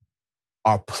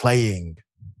are playing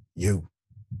you.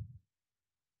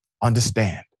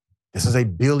 Understand, this is a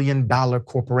 $1 billion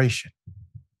corporation.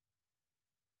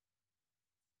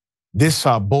 This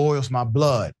boils my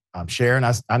blood. I'm Sharon.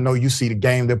 I know you see the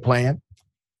game they're playing.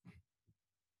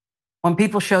 When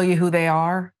people show you who they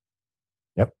are.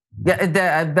 Yep.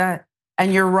 Yeah,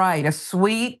 and you're right. A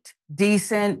sweet,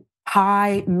 decent,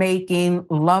 pie-making,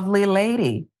 lovely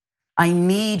lady. I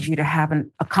need you to have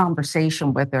a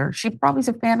conversation with her. She probably's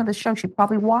a fan of the show. She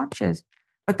probably watches.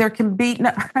 But there can be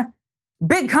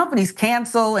big companies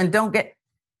cancel and don't get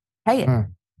pay it.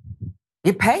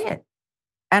 You pay it.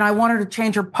 And I want her to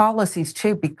change her policies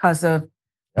too because of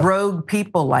rogue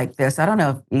people like this. I don't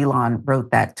know if Elon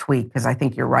wrote that tweet because I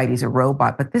think you're right. He's a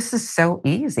robot, but this is so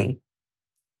easy.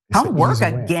 Come work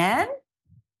again?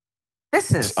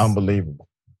 This is unbelievable.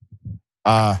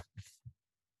 I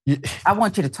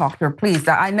want you to talk to her, please.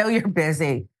 I know you're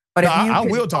busy, but if you I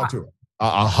will talk to her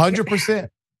 100%.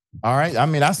 All right. I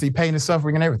mean, I see pain and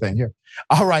suffering and everything here.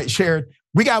 All right, Sharon,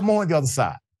 we got more on the other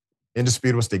side.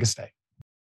 Indisputable Stick and Stay.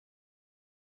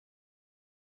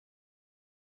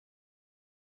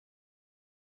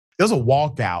 There's a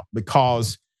walkout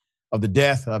because of the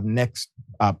death of Next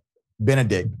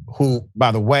Benedict, who,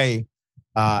 by the way,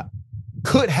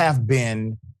 could have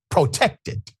been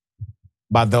protected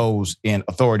by those in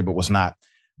authority, but was not.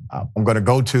 I'm going to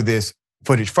go to this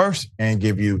footage first and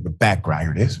give you the background.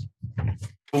 Here it is.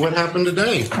 What happened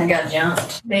today? I got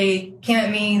jumped. They came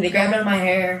at me. They grabbed onto my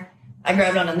hair. I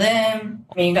grabbed onto them.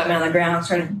 I mean, got me on the ground,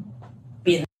 started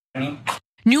beating me.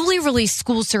 Newly released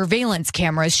school surveillance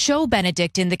cameras show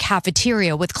Benedict in the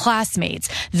cafeteria with classmates,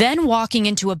 then walking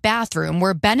into a bathroom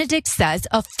where Benedict says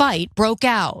a fight broke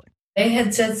out. They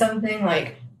had said something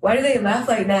like, "Why do they laugh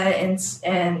like that?"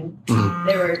 And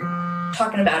they were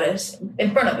talking about us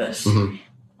in front of us.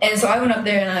 And so I went up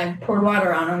there and I poured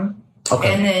water on them.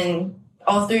 Okay. And then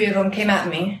all three of them came at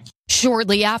me.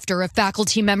 Shortly after, a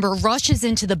faculty member rushes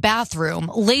into the bathroom.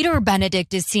 Later,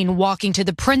 Benedict is seen walking to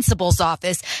the principal's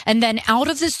office and then out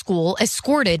of the school,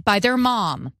 escorted by their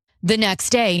mom. The next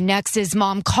day, Nex's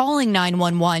mom calling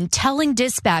 911, telling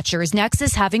dispatchers Nex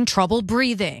is having trouble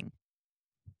breathing.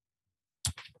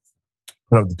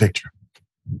 Put up the picture.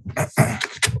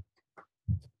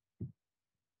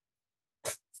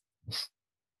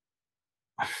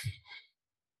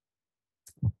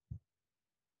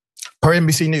 Per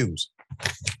NBC News,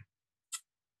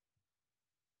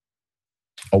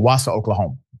 Owasso,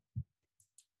 Oklahoma.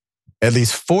 At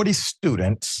least 40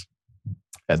 students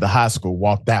at the high school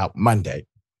walked out Monday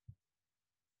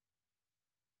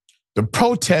to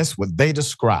protest what they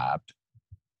described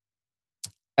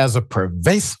as a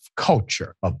pervasive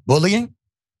culture of bullying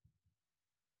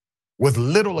with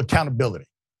little accountability.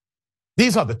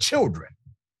 These are the children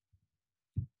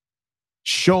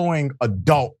showing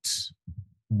adults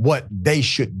what they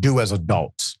should do as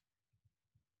adults.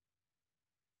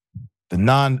 The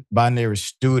non-binary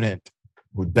student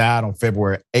who died on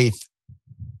February 8th,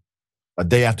 a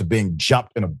day after being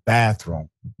jumped in a bathroom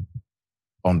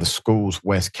on the school's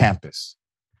West Campus.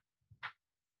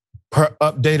 Per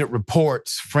updated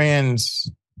reports,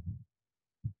 friends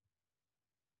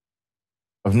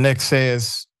of Nick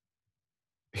says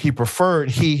he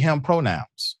preferred he, him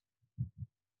pronouns,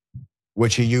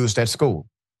 which he used at school.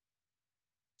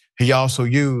 He also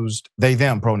used they,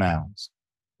 them pronouns,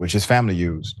 which his family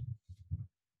used.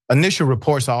 Initial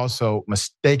reports also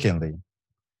mistakenly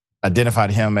identified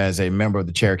him as a member of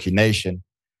the Cherokee Nation.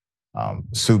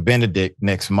 Sue Benedict,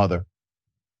 Nick's mother,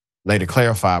 later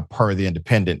clarified per The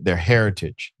Independent, their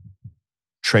heritage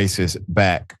traces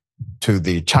back to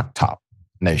the Choctaw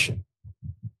Nation.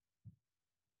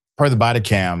 Per the body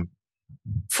cam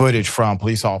footage from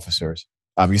police officers,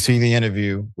 you see the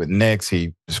interview with Nix.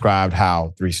 He described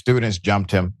how 3 students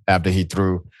jumped him after he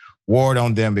threw water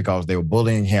on them because they were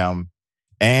bullying him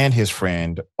and his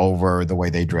friend over the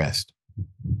way they dressed.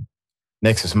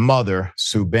 Nix's mother,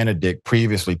 Sue Benedict,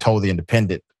 previously told The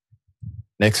Independent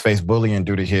Nix faced bullying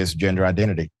due to his gender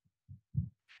identity.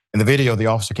 In the video, the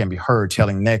officer can be heard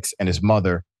telling Nix and his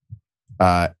mother,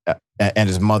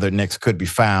 Nix could be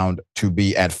found to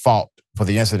be at fault for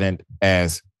the incident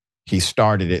as he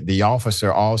started it. The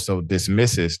officer also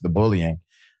dismisses the bullying,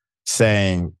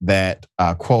 saying that,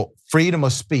 quote, freedom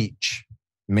of speech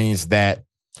means that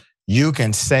you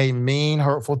can say mean,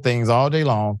 hurtful things all day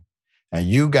long, and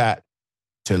you got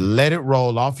to let it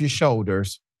roll off your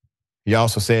shoulders. He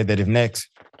also said that if Nix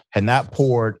had not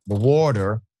poured the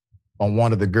water on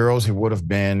one of the girls, he would have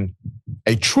been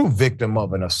a true victim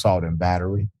of an assault and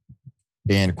battery,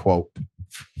 end quote.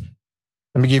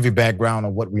 Let me give you background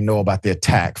on what we know about the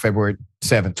attack. February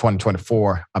 7th,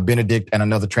 2024, Benedict and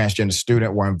another transgender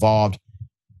student were involved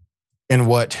in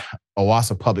what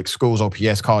Owasso Public Schools,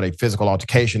 OPS, called a physical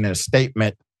altercation. In a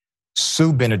statement,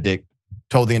 Sue Benedict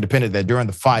told The Independent that during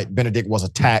the fight, Benedict was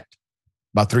attacked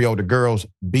by 3 older girls,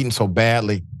 beaten so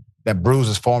badly that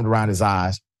bruises formed around his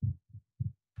eyes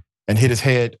and hit his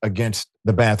head against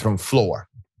the bathroom floor.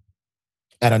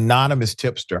 An anonymous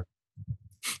tipster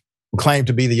who claimed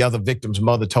to be the other victim's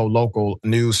mother told local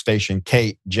news station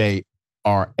KJRH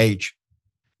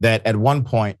that at one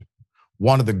point,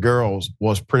 one of the girls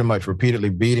was pretty much repeatedly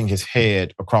beating his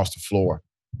head across the floor.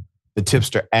 The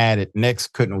tipster added Nix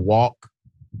couldn't walk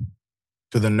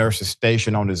to the nurse's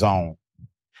station on his own,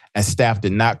 and staff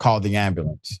did not call the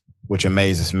ambulance, which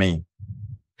amazes me.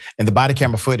 In the body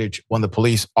camera footage, when the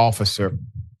police officer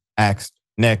asked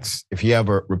Nix if he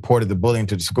ever reported the bullying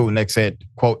to the school, Nix said,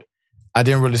 quote, I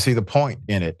didn't really see the point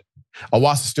in it.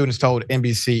 Owasso students told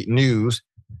NBC News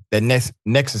that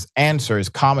Nix's answer is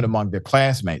common among their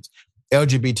classmates.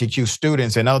 LGBTQ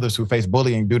students and others who face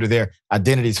bullying due to their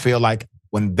identities feel like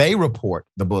when they report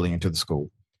the bullying to the school,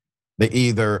 they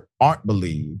either aren't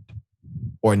believed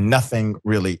or nothing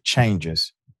really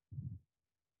changes.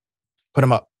 Put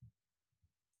them up.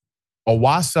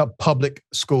 Owasso Public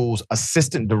Schools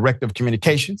Assistant Director of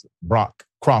Communications, Brock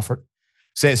Crawford,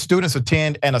 says students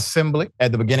attend an assembly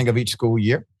at the beginning of each school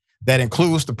year that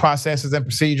includes the processes and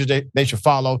procedures they should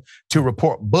follow to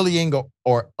report bullying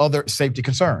or other safety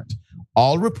concerns.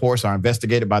 All reports are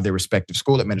investigated by their respective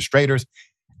school administrators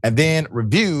and then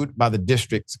reviewed by the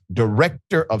district's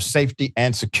Director of Safety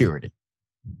and Security.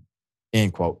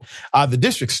 end quote. The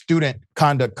district student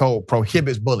conduct code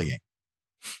prohibits bullying,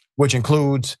 which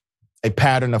includes a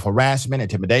pattern of harassment,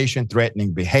 intimidation,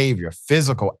 threatening behavior,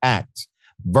 physical acts,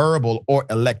 verbal or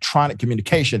electronic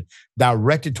communication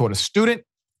directed toward a student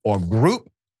or group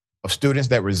of students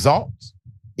that results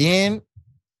in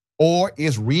or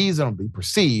is reasonably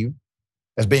perceived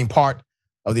as being part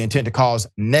of the intent to cause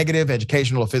negative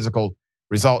educational or physical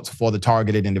results for the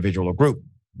targeted individual or group,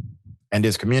 and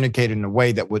is communicated in a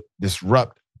way that would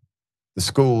disrupt the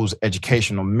school's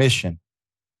educational mission.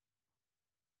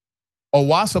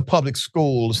 Owasso Public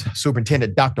Schools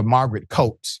Superintendent Dr. Margaret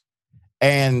Coates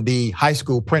and the high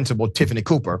school principal, Tiffany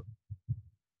Cooper,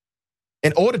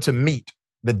 in order to meet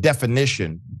the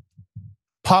definition,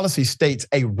 policy states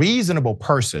a reasonable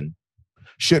person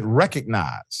should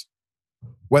recognize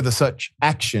whether such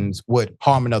actions would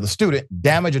harm another student,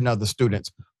 damage another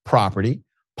student's property,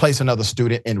 place another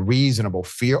student in reasonable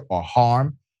fear or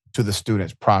harm to the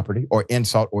student's property, or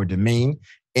insult or demean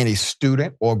any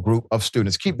student or group of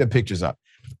students. Keep the pictures up.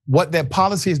 What that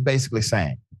policy is basically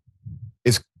saying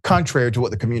is contrary to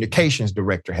what the communications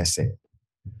director has said.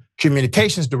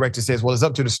 Communications director says, well, it's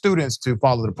up to the students to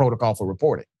follow the protocol for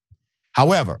reporting.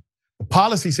 However, the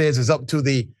policy says it's up to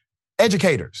the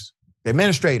educators, the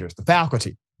administrators, the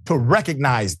faculty to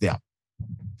recognize them.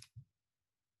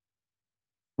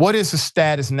 What is the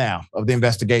status now of the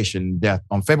investigation death?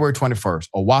 On February 21st,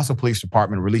 Owasso Police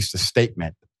Department released a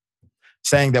statement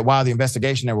saying that while the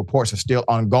investigation and reports are still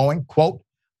ongoing, quote,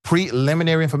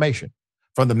 preliminary information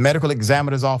from the medical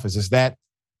examiner's office is that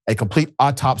a complete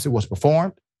autopsy was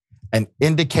performed and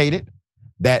indicated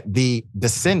that the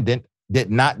descendant did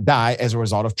not die as a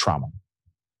result of trauma,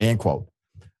 end quote.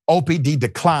 OPD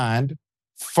declined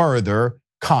further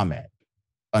comment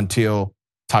until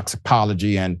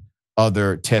toxicology and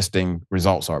other testing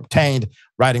results are obtained,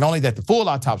 writing only that the full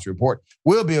autopsy report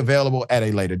will be available at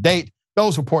a later date.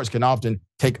 Those reports can often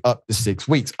take up to 6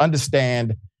 weeks.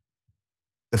 Understand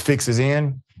the fix is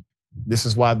in. This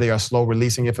is why they are slow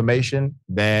releasing information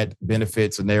that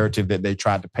benefits a narrative that they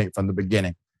tried to paint from the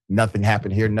beginning. Nothing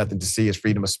happened here, nothing to see. It's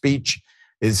freedom of speech.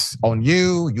 It's on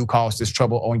you. You caused this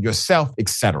trouble on yourself,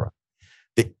 etc.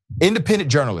 The independent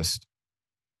journalist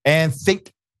and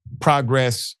Think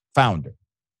Progress founder,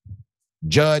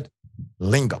 Judd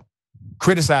Lingham,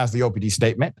 criticized the OPD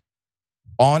statement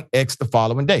on X the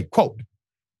following day. Quote,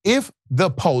 if the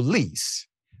police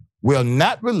will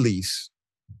not release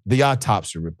the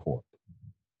autopsy report,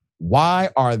 why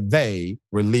are they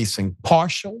releasing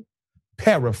partial,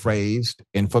 paraphrased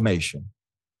information?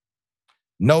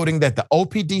 Noting that the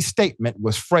OPD statement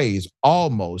was phrased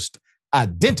almost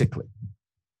identically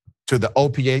to the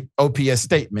OPS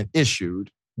statement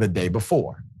issued the day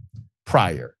before,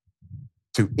 prior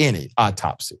to any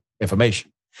autopsy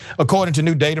information. According to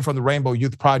new data from the Rainbow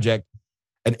Youth Project,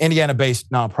 an Indiana-based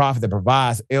nonprofit that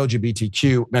provides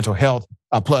LGBTQ mental health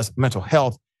plus mental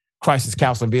health crisis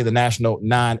counseling via the National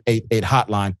 988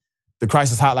 hotline, the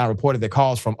crisis hotline reported that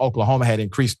calls from Oklahoma had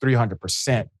increased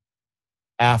 300%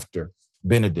 after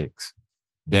Benedict's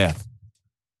death.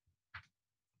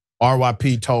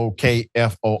 RYP told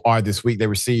KFOR this week they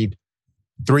received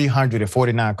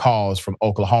 349 calls from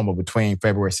Oklahoma between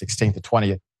February 16th and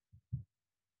 20th.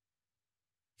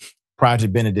 Prior to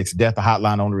Benedict's death, the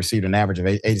hotline only received an average of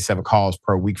 87 calls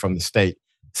per week from the state.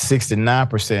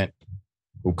 69%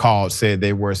 who called said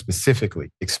they were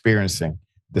specifically experiencing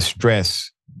the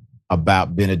stress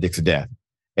about Benedict's death.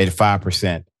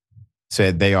 85%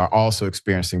 said they are also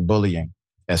experiencing bullying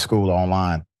at school or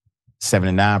online.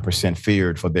 79%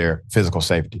 feared for their physical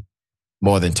safety.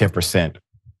 More than 10%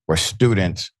 were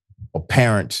students or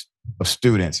parents of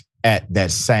students at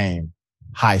that same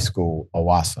high school,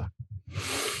 Owasso.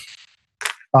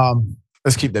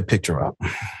 Let's keep that picture up.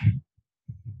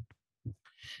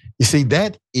 You see,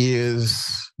 that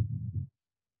is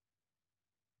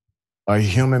a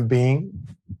human being.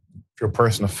 If you're a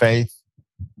person of faith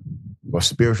or a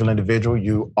spiritual individual,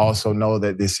 you also know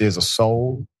that this is a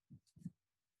soul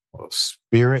or a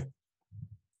spirit.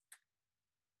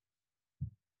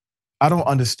 I don't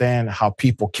understand how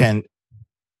people can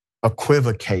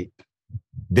equivocate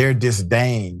their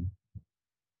disdain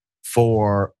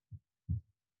for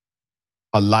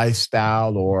a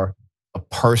lifestyle or a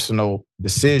personal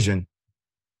decision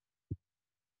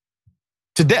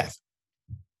to death.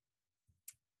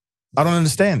 I don't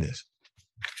understand this.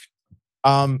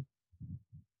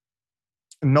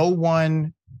 No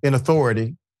one in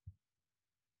authority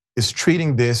is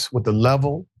treating this with the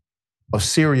level of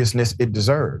seriousness it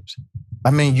deserves.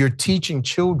 I mean, you're teaching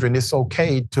children it's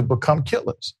okay to become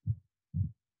killers.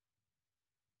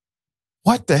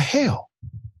 What the hell?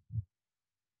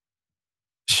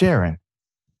 Sharon,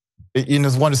 you know,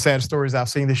 it's one of the saddest stories I've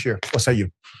seen this year. What say you?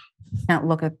 Can't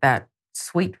look at that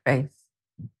sweet face.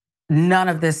 None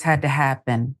of this had to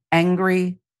happen.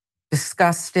 Angry,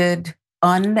 disgusted,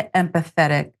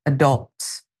 unempathetic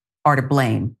adults are to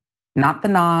blame, not the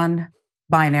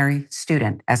non-binary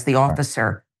student, as the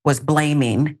officer was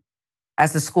blaming,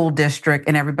 as the school district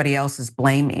and everybody else is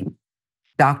blaming.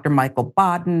 Dr. Michael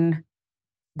Bodden,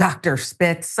 Dr.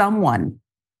 Spitz, someone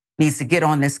needs to get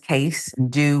on this case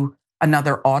and do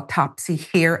another autopsy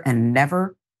here and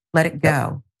never let it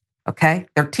go, okay?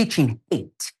 They're teaching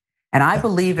hate. And I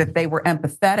believe if they were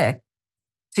empathetic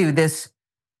to this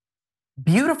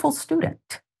beautiful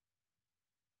student,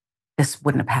 this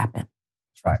wouldn't have happened.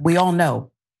 That's right. We all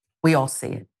know. We all see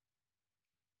it.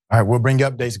 All right, we'll bring you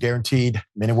updates guaranteed.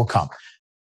 Many will come.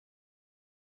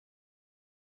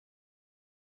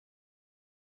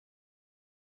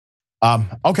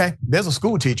 Okay, there's a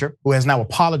school teacher who has now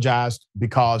apologized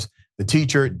because the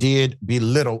teacher did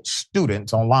belittle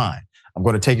students online. I'm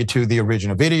going to take you to the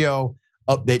original video,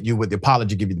 update you with the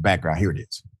apology, give you the background. Here it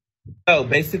is. So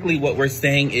basically what we're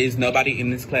saying is nobody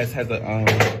in this class has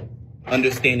a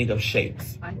understanding of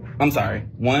shapes. I'm sorry,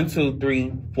 1, 2,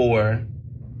 3, 4,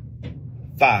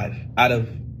 5 out of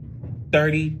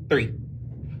 33.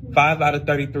 5 out of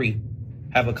 33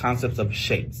 have a concept of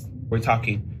shapes. We're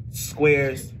talking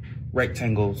squares,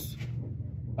 rectangles,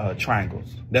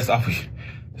 triangles. That's all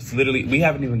it's literally, we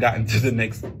haven't even gotten to the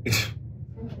next.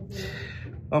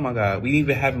 Oh my God, we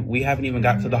haven't even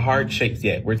got to the hard shapes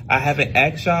yet. I haven't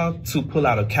asked y'all to pull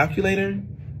out a calculator.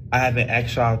 I haven't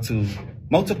asked y'all to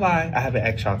multiply. I haven't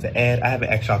asked y'all to add. I haven't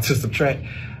asked y'all to subtract.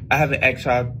 I haven't asked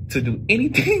y'all to do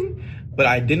anything but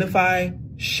identify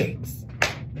shapes.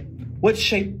 What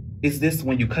shape is this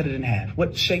when you cut it in half?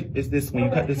 What shape is this when you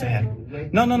cut this in half?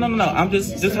 No. I'm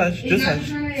just hush. Just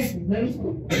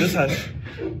hush.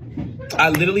 I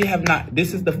literally have not.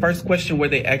 This is the first question where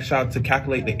they ask y'all to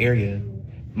calculate the area.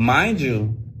 Mind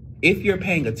you, if you're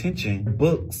paying attention,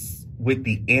 books with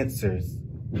the answers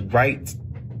right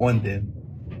on them.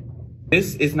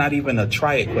 This is not even a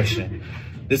try it question.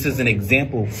 This is an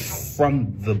example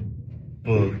from the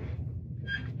book.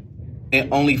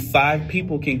 And only 5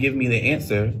 people can give me the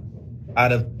answer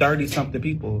out of 30-something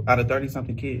people, out of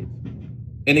 30-something kids.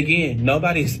 And again,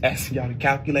 nobody's asking y'all to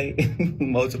calculate,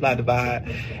 multiply,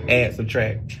 divide, add,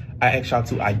 subtract. I asked y'all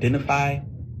to identify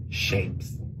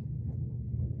shapes.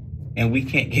 And we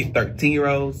can't get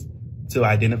 13-year-olds to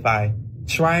identify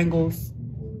triangles,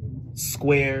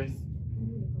 squares,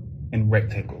 and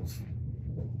rectangles.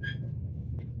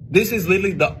 This is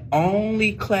literally the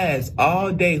only class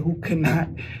all day who cannot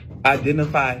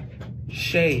identify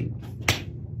shapes.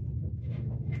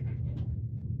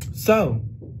 So,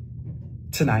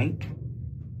 tonight,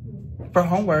 for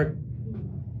homework,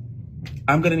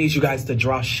 I'm gonna need you guys to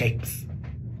draw shapes.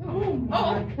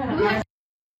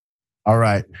 All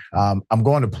right, I'm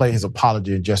going to play his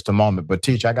apology in just a moment, but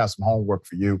teacher, I got some homework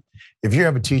for you. If you're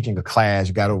ever teaching a class,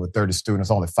 you got over 30 students,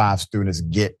 only 5 students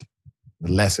get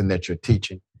the lesson that you're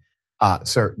teaching.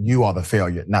 Sir, you are the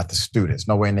failure, not the students.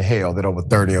 No way in the hell that over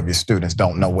 30 of your students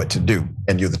don't know what to do,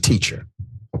 and you're the teacher,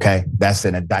 okay? That's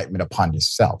an indictment upon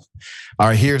yourself. All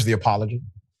right, here's the apology.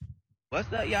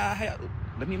 What's up, y'all? Hey,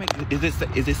 let me make, is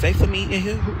it safe for me in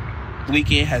here?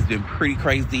 Weekend has been pretty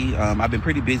crazy. I've been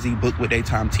pretty busy, booked with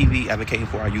daytime TV, advocating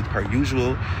for our youth per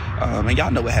usual. And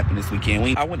y'all know what happened this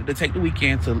weekend. I wanted to take the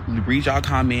weekend to read y'all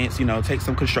comments, you know, take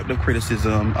some constructive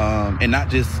criticism, and not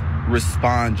just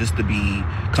respond just to be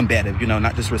combative, you know,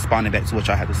 not just responding back to what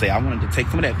y'all have to say. I wanted to take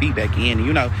some of that feedback in, and,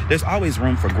 you know, there's always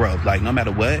room for growth. Like, no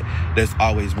matter what, there's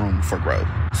always room for growth.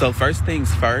 So first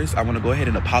things first, I want to go ahead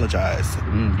and apologize.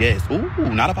 Yes,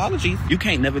 not apologies. You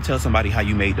can't never tell somebody how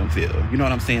you made them feel. You know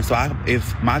what I'm saying? So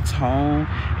if my tone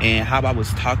and how I was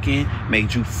talking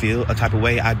made you feel a type of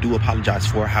way, I do apologize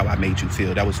for how I made you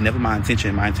feel. That was never my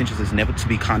intention. My intention is never to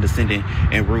be condescending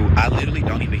and rude. I literally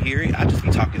don't even hear it. I just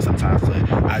be talking sometimes,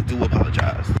 but I do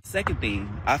apologize. Second thing,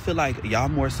 I feel like y'all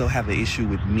more so have an issue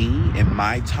with me and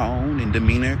my tone and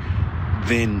demeanor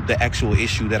than the actual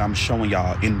issue that I'm showing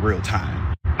y'all in real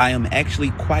time. I am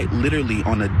actually quite literally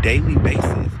on a daily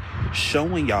basis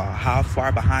showing y'all how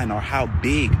far behind or how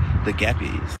big the gap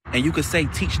is. And you could say,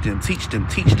 teach them.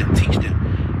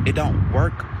 It don't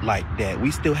work like that. We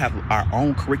still have our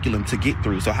own curriculum to get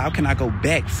through. So how can I go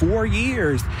back 4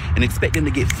 years and expect them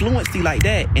to get fluency like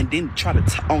that and then try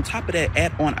to, on top of that,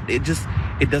 add on? It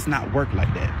does not work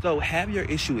like that. So have your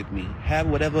issue with me. Have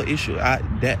whatever issue.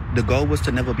 The goal was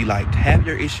to never be liked. Have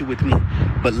your issue with me,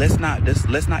 but let's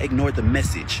not ignore the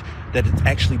message that is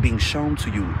actually being shown to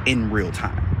you in real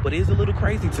time. but it's a little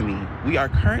crazy to me. We are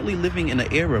currently living in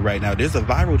an era right now. There's a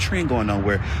viral trend going on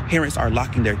where parents are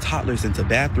locking their toddlers into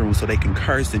bathrooms so they can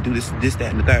curse and do this,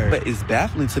 that, and the third. But it's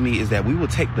baffling to me is that we will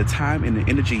take the time and the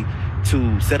energy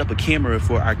to set up a camera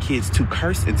for our kids to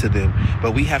curse into them,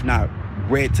 but we have not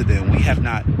read to them. We have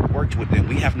not worked with them.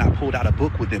 We have not pulled out a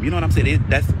book with them. You know what I'm saying?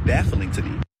 That's baffling to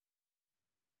me.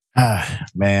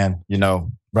 Man,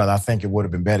 brother, I think it would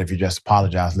have been better if you just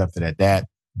apologized, left it at that,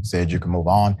 said you can move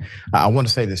on. I want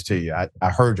to say this to you. I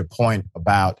heard your point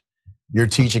about you're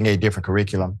teaching a different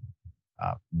curriculum.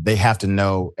 They have to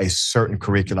know a certain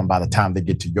curriculum by the time they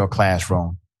get to your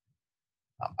classroom.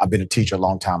 I've been a teacher a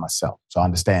long time myself, so I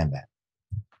understand that.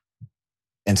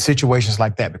 In situations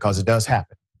like that, because it does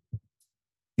happen,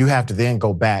 you have to then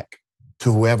go back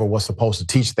to whoever was supposed to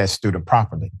teach that student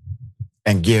properly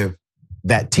and give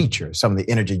that teacher some of the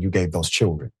energy you gave those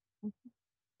children.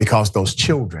 Because those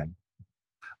children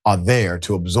are there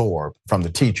to absorb from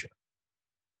the teacher.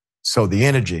 So the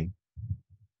energy,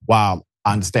 while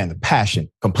I understand the passion,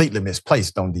 completely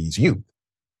misplaced on these youth.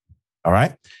 All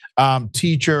right?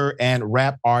 Teacher and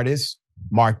rap artist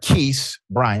Marquise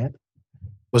Bryant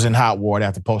was in hot water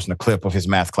after posting a clip of his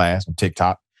math class on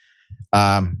TikTok.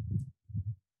 And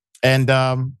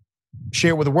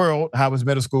share with the world how his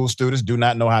middle school students do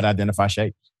not know how to identify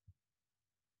shapes.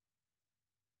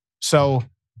 So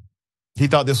he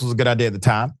thought this was a good idea at the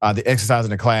time. The exercise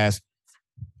in the class,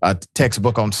 a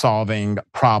textbook on solving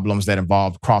problems that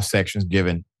involve cross sections,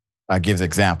 gives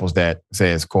examples that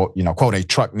says, quote, a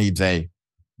truck needs a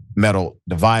metal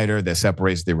divider that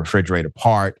separates the refrigerator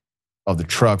part of the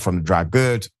truck from the dry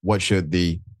goods. What should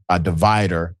the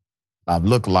divider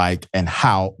look like, and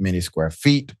how many square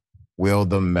feet will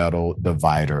the metal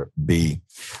divider be?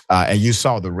 And you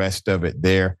saw the rest of it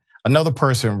there. Another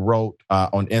person wrote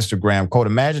on Instagram, quote,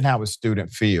 imagine how a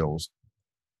student feels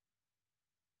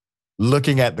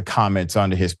looking at the comments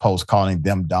under his post calling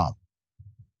them dumb,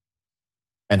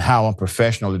 and how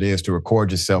unprofessional it is to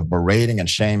record yourself berating and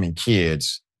shaming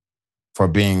kids for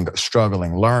being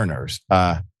struggling learners.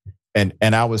 And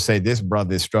I would say this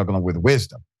brother is struggling with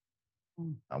wisdom.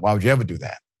 Why would you ever do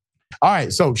that? All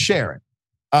right, so Sharon,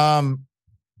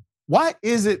 why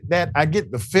is it that I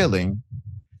get the feeling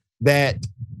that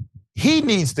he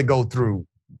needs to go through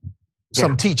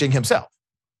some teaching himself?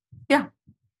 Yeah.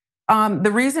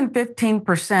 The reason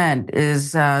 15%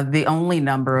 is the only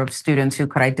number of students who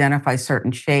could identify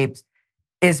certain shapes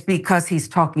is because he's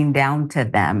talking down to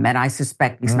them. And I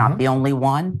suspect he's not the only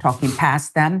one talking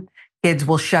past them. Kids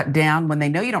will shut down when they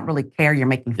know you don't really care, you're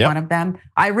making fun of them.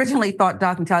 I originally thought,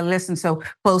 Doc, until I listened so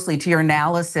closely to your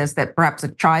analysis, that perhaps a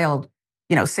child,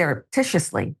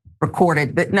 surreptitiously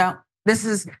recorded. But no, this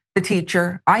is the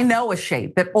teacher. I know a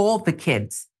shape that all the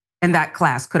kids in that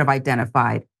class could have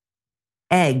identified.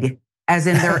 Egg, as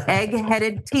in their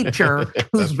egg-headed teacher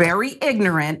who's very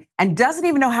ignorant and doesn't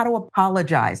even know how to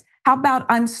apologize. How about,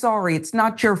 I'm sorry, it's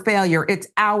not your failure, it's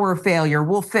our failure,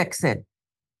 we'll fix it.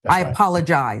 I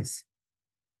apologize.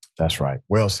 That's right.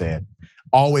 Well said.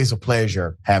 Always a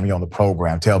pleasure having you on the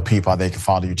program. Tell people how they can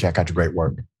follow you, check out your great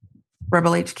work.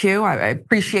 Rebel HQ, I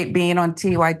appreciate being on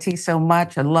TYT so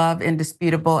much. I love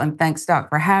Indisputable, and thanks, Doc,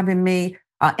 for having me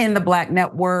in the Black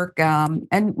Network,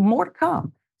 and more to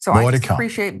come. So I just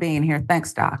appreciate being here.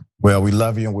 Thanks, Doc. Well, we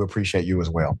love you and we appreciate you as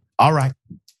well. All right,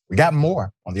 we got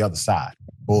more on the other side.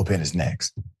 Bullpen is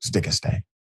next. Stick and stay.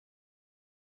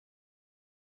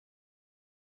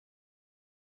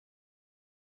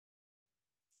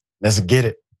 Let's get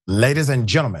it. Ladies and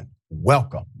gentlemen,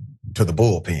 welcome to the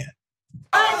Bullpen.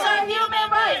 Rights are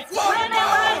human rights. Women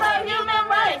rights are human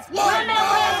rights. Women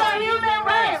rights are human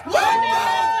rights. Women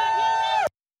rights.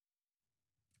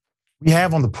 We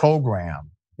have on the program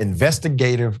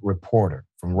investigative reporter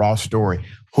from Raw Story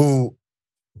who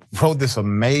wrote this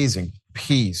amazing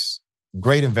piece,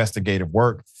 great investigative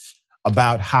work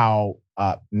about how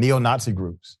neo-Nazi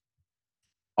groups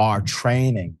are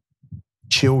training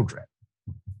children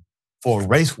for a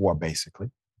race war, basically,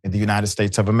 in the United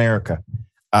States of America.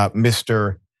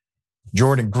 Mr.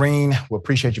 Jordan Green, we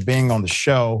appreciate you being on the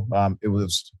show. It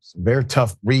was a very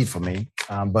tough read for me,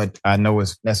 but I know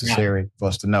it's necessary for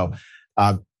us to know.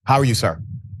 How are you, sir?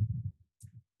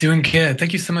 Doing good.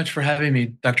 Thank you so much for having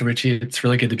me, Dr. Ritchie. It's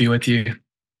really good to be with you.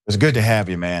 It's good to have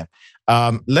you, man.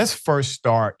 Let's first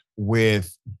start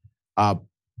with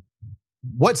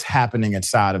what's happening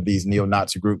inside of these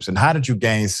neo-Nazi groups, and how did you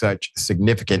gain such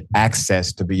significant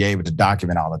access to be able to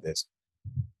document all of this?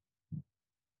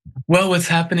 Well, what's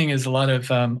happening is a lot of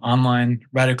online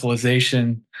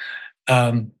radicalization.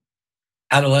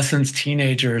 adolescents,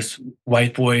 teenagers,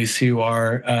 white boys who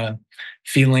are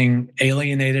feeling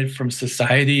alienated from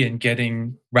society and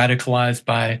getting radicalized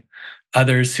by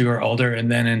others who are older,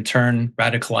 and then in turn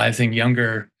radicalizing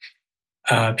younger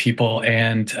people.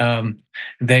 And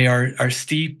they are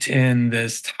steeped in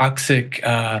this toxic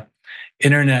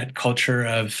internet culture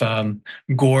of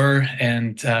gore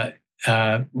and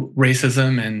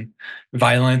racism and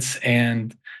violence,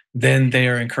 and then they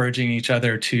are encouraging each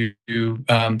other to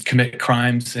commit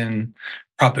crimes and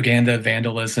propaganda,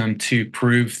 vandalism to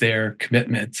prove their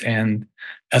commitment, and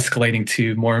escalating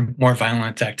to more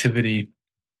violent activity.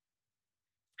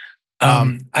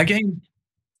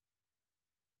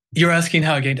 You're asking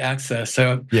how I gained access.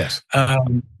 So yes.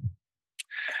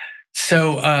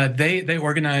 They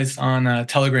organized on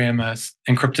Telegram, a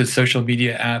encrypted social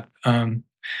media app,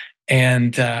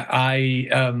 and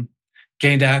I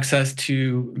gained access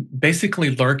to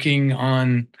basically lurking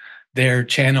on their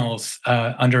channels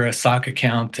under a sock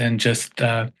account, and just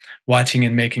watching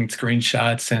and making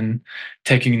screenshots and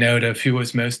taking note of who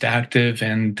was most active,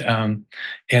 and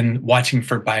watching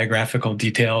for biographical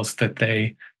details that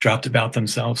they dropped about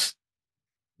themselves.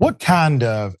 What kind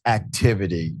of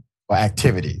activity or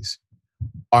activities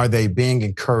are they being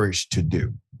encouraged to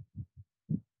do?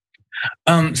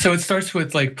 So it starts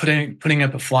with like putting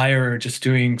up a flyer or just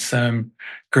doing some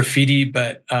graffiti,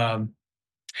 but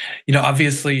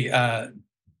obviously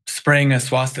spraying a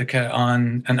swastika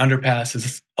on an underpass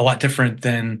is a lot different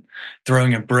than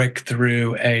throwing a brick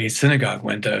through a synagogue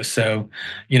window. So,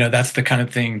 that's the kind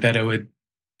of thing that it would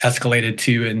escalated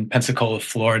to in Pensacola,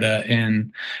 Florida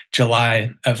in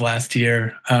July of last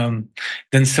year.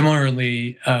 Then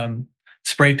similarly,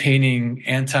 spray painting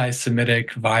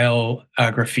anti-Semitic vile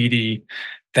graffiti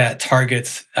that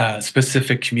targets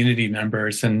specific community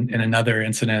members in another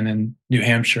incident in New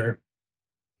Hampshire.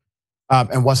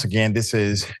 And once again, this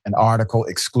is an article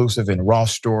exclusive in Raw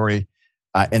Story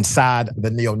inside the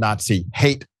neo-Nazi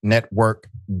hate network,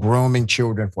 grooming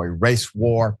children for a race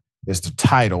war is the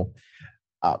title.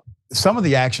 Some of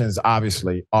the actions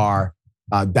obviously are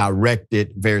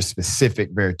directed, very specific,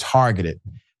 very targeted.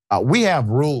 We have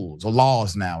rules or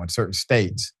laws now in certain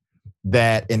states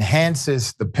that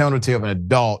enhances the penalty of an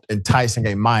adult enticing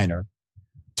a minor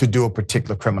to do a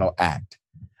particular criminal act.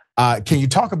 Can you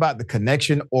talk about the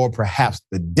connection or perhaps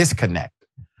the disconnect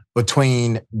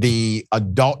between the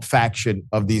adult faction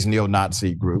of these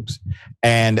neo-Nazi groups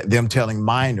and them telling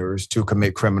minors to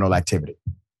commit criminal activity?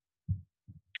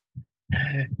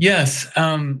 Yes.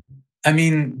 There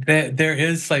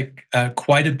is like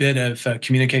quite a bit of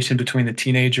communication between the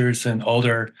teenagers and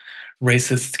older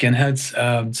racist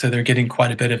skinheads. So they're getting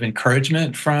quite a bit of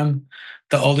encouragement from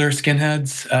the older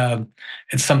skinheads.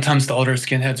 And sometimes the older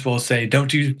skinheads will say,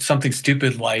 don't do something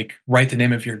stupid like write the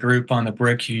name of your group on the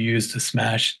brick you used to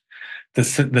smash the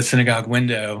synagogue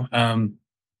window.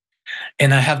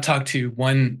 And I have talked to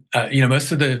one,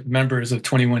 most of the members of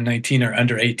 2119 are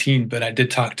under 18, but I did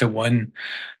talk to one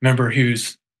member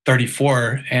who's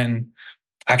 34 and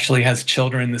actually has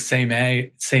children the same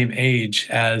age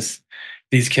as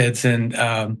these kids. And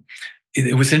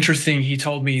it was interesting. He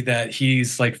told me that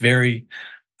he's like very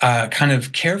kind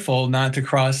of careful not to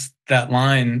cross that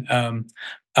line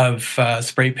of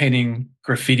spray painting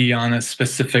graffiti on a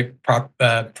specific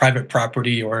private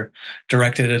property or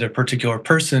directed at a particular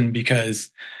person,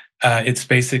 because it's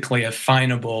basically a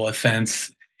finable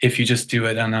offense if you just do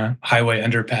it on a highway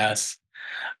underpass.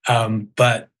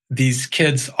 But these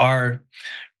kids are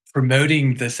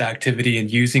promoting this activity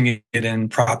and using it in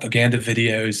propaganda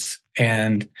videos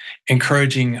and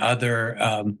encouraging other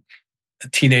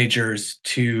teenagers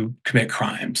to commit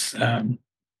crimes.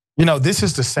 This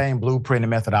is the same blueprint and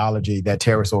methodology that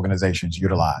terrorist organizations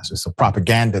utilize. It's a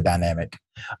propaganda dynamic.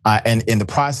 And in the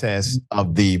process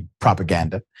of the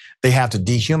propaganda, they have to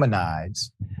dehumanize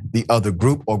the other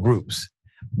group or groups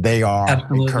they are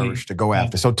encouraged to go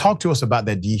after. So talk to us about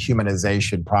that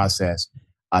dehumanization process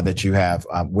that you have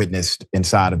witnessed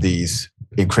inside of these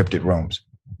encrypted rooms.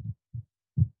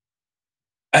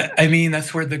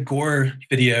 That's where the gore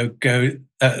video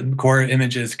gore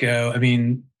images go.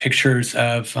 Pictures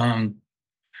of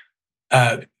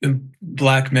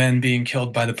Black men being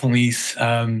killed by the police,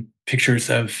 pictures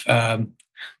of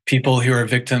people who are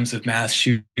victims of mass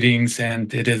shootings,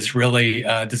 and it is really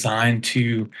designed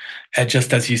to,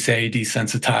 just as you say,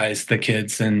 desensitize the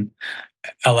kids and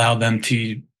allow them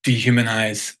to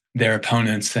dehumanize their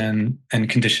opponents and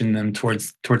condition them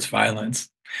towards violence.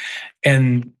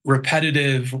 And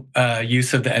repetitive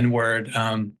use of the N-word,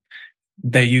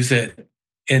 they use it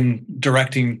in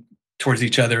directing towards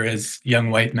each other as young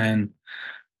white men,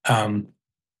 and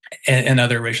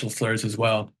other racial slurs as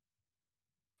well.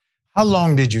 How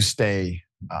long did you stay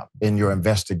in your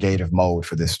investigative mode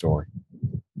for this story?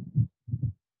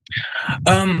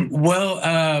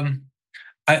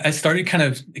 I started kind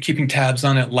of keeping tabs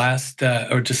on it last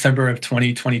or December of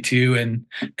 2022, and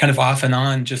kind of off and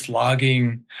on just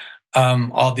logging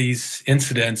all these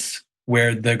incidents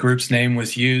where the group's name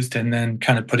was used and then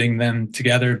kind of putting them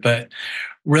together, but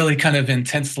really kind of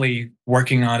intensely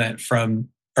working on it from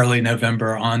early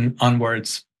November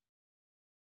onwards.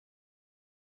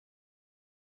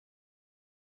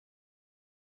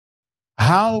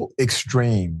 How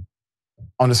extreme,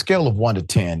 on a scale of 1 to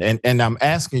 10, and I'm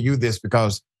asking you this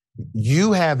because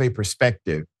you have a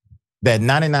perspective that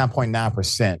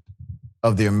 99.9%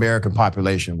 of the American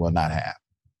population will not have.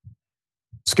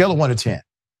 Scale of 1 to 10,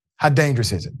 how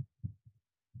dangerous is it?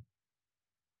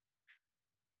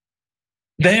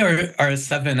 They are a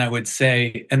 7, I would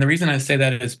say. And the reason I say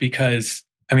that is because,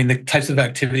 I mean, the types of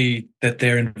activity that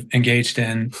they're engaged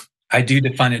in, I do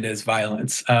define it as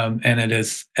violence, and it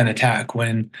is an attack.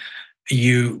 When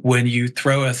you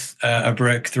throw a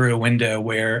brick through a window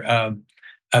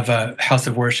of a house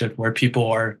of worship where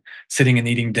people are sitting and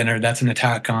eating dinner, that's an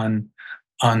attack on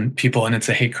people, and it's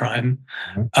a hate crime.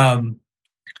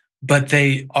 But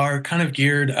they are kind of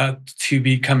geared up to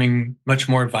becoming much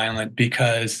more violent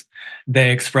because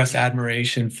they express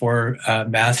admiration for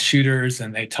mass shooters,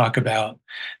 and they talk about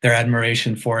their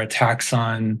admiration for attacks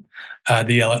on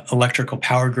the electrical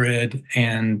power grid,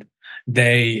 and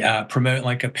they promote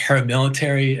like a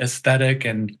paramilitary aesthetic,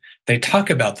 and they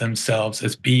talk about themselves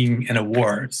as being in a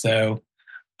war. So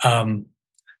I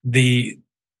say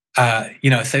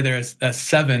they're a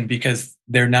 7 because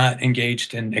they're not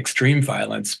engaged in extreme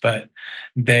violence, but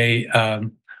they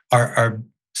are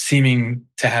seeming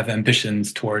to have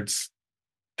ambitions towards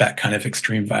that kind of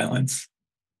extreme violence.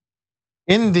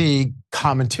 In the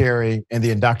commentary and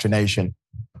the indoctrination,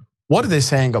 what are they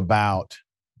saying about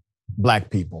Black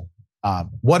people?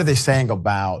 What are they saying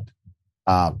about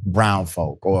brown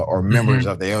folk or members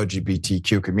of the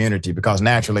LGBTQ community? Because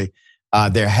naturally,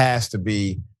 there has to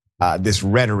be this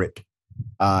rhetoric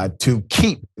to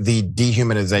keep the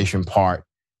dehumanization part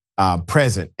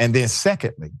present. And then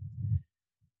secondly,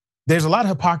 there's a lot of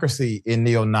hypocrisy in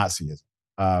neo-Nazism.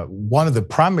 One of the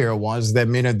primary ones is that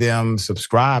many of them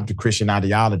subscribe to Christian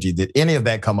ideology. Did any of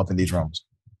that come up in these rooms?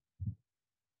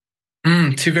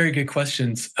 2 very good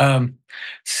questions.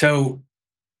 So,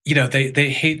 they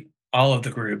hate all of the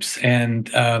groups, and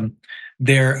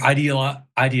their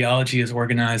ideology is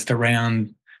organized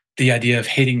around the idea of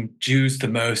hating Jews the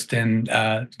most, and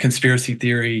conspiracy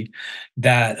theory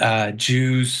that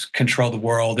Jews control the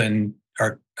world and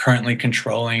are currently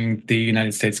controlling the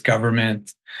United States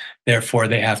government. Therefore,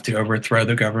 they have to overthrow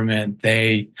the government.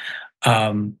 They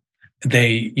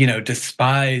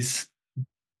despise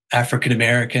African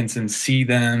Americans and see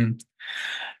them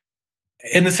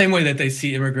in the same way that they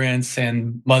see immigrants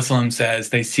and Muslims, as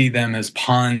they see them as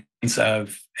pawns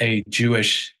of a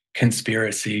Jewish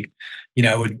conspiracy.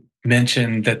 I would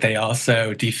mention that they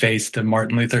also defaced the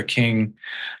Martin Luther King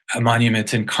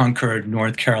monument in Concord,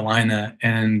 North Carolina,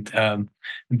 and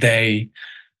they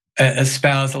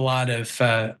espouse a lot of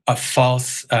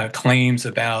false claims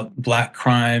about Black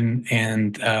crime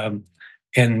and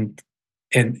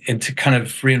to kind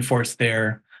of reinforce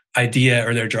their idea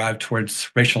or their drive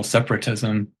towards racial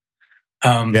separatism.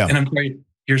 And I'm sorry,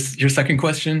 your second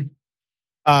question?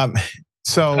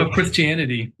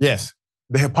 Christianity. Yes,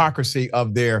 the hypocrisy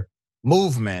of their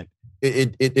movement.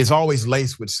 It is always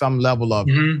laced with some level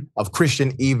of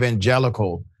Christian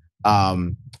evangelical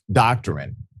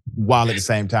doctrine, while at the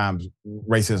same time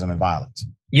racism and violence.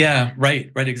 Yeah, right,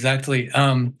 exactly.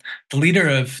 The leader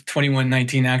of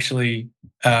 2119 actually,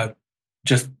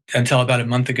 just until about a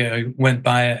month ago, went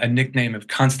by a nickname of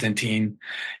Constantine.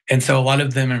 And so a lot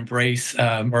of them embrace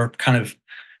or kind of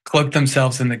cloak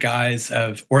themselves in the guise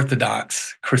of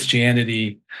Orthodox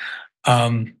Christianity.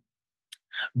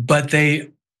 But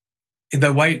the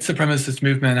white supremacist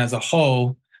movement as a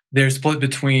whole, they're split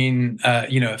between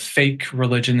a fake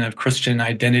religion of Christian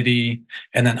identity,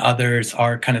 and then others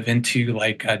are kind of into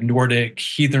like a Nordic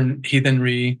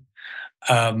heathenry.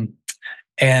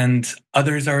 And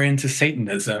others are into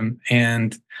Satanism,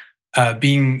 and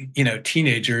being,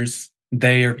 teenagers,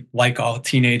 they are like all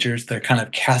teenagers, they're kind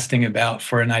of casting about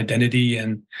for an identity,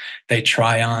 and they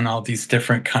try on all these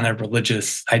different kind of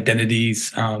religious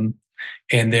identities. And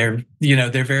they're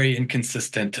very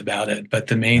inconsistent about it. But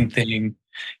the main thing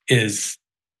is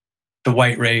the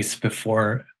white race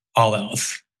before all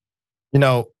else.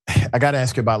 I got to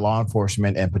ask you about law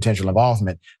enforcement and potential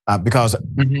involvement because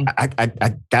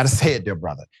I got to say it, dear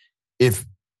brother. If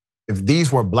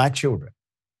these were Black children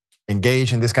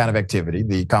engage in this kind of activity,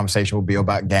 the conversation will be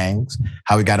about gangs,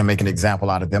 how we got to make an example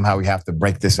out of them, how we have to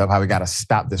break this up, how we got to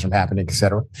stop this from happening, et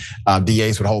cetera.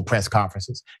 DAs would hold press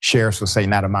conferences. Sheriffs would say,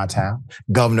 not in my town.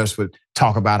 Governors would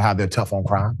talk about how they're tough on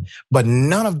crime. But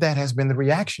none of that has been the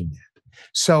reaction yet.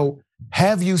 So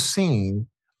have you seen,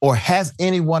 or has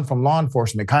anyone from law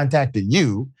enforcement contacted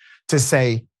you to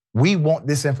say, we want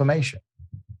this information?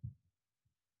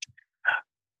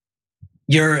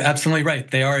 You're absolutely right.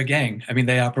 They are a gang. I mean,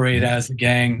 they operate as a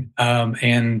gang,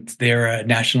 and they're a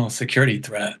national security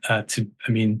threat.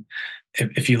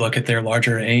 If you look at their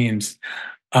larger aims,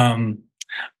 I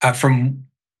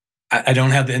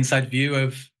don't have the inside view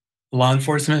of law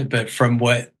enforcement, but from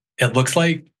what it looks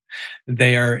like,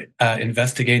 they are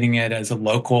investigating it as a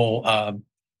local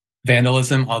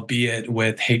vandalism, albeit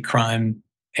with hate crime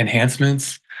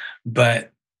enhancements.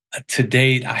 But to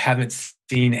date, I haven't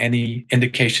seen any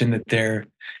indication that they're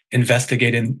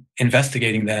investigating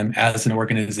them as an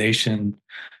organization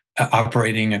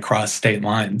operating across state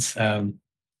lines.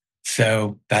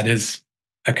 So that is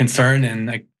a concern,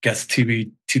 and I guess to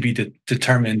be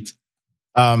determined.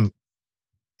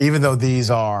 Even though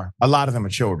a lot of them are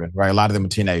children, right? A lot of them are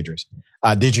teenagers.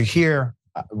 Did you hear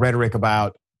rhetoric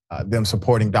about them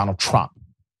supporting Donald Trump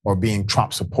or being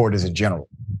Trump supporters in general?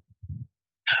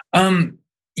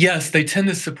 Yes, they tend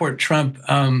to support Trump,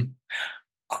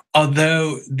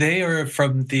 although they are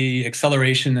from the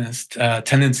accelerationist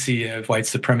tendency of white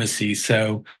supremacy.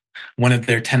 So one of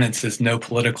their tenets is no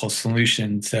political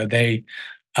solution. So they,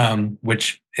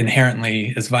 which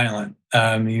inherently is violent.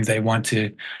 They want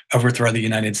to overthrow the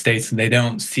United States, and they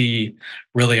don't see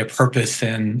really a purpose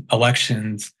in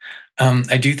elections.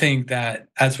 I do think that,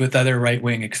 as with other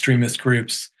right-wing extremist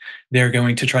groups, they're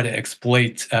going to try to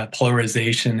exploit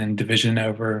polarization and division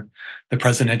over the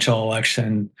presidential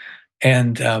election.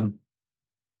 And they're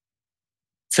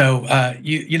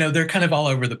kind of all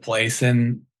over the place.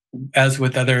 And as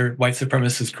with other white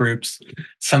supremacist groups,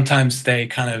 sometimes they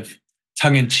kind of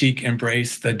tongue-in-cheek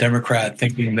embrace the Democrat,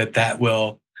 thinking that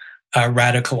will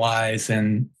radicalize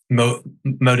and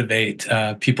motivate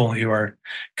people who are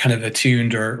kind of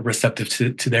attuned or receptive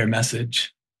to their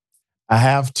message. I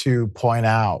have to point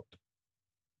out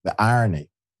the irony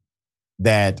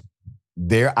that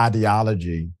their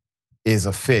ideology is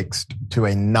affixed to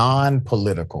a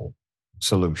non-political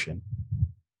solution,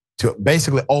 to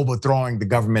basically overthrowing the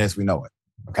government as we know it,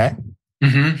 okay?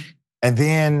 Mm-hmm. And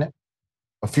then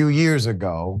a few years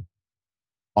ago,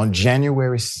 on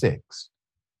January 6th,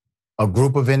 a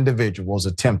group of individuals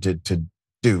attempted to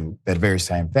do that very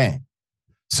same thing,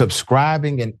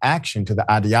 subscribing in action to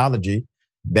the ideology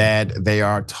that they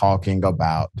are talking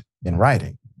about in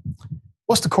writing.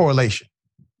 What's the correlation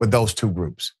with those two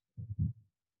groups?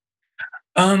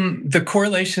 The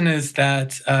correlation is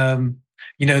that,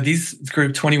 these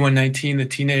group 2119, the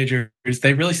teenagers,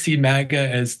 they really see MAGA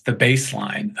as the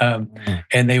baseline,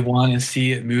 and they want to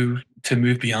see it move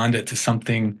beyond it to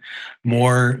something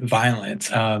more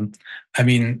violent.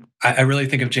 I really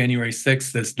think of January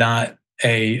 6th as not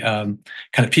a kind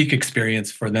of peak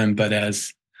experience for them, but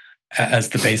as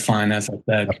the baseline, as I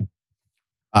said.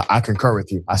 I concur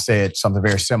with you. I said something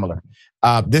very similar.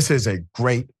 This is a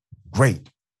great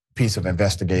piece of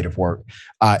investigative work.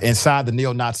 Inside the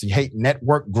Neo-Nazi Hate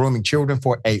Network, Grooming Children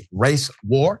for a Race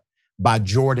War by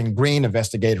Jordan Green,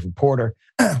 investigative reporter.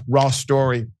 Raw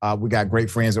Story. We got great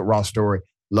friends at Raw Story.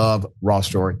 Love Raw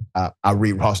Story. I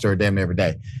read Raw Story damn near every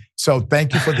day. So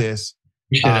thank you for this.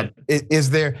 Is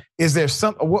there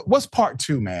some, what's part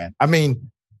two, man? I mean,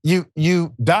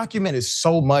 you documented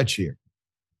so much here.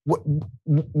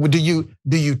 Do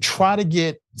you try to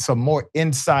get some more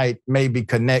insight, maybe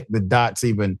connect the dots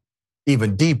even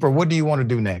deeper? What do you want to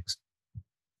do next?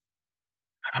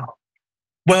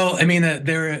 Well,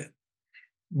 there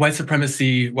white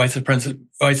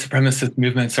supremacist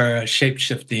movements are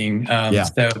shape-shifting.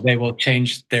 So they will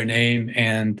change their name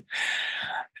and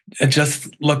just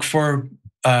look for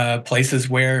places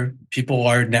where people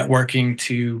are networking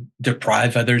to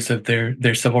deprive others of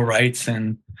their civil rights,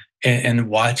 and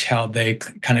watch how they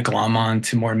kind of glom on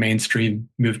to more mainstream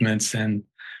movements and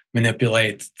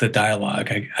manipulate the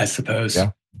dialogue, I suppose.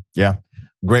 Yeah.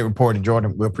 Great reporting,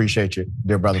 Jordan. We appreciate you.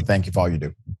 Dear brother, thank you for all you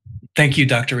do. Thank you,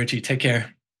 Dr. Ritchie. Take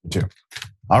care. You too.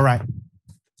 All right.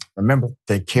 Remember,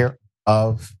 take care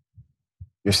of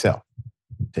yourself.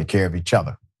 Take care of each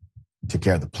other. Take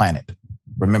care of the planet.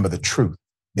 Remember, the truth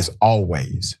is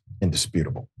always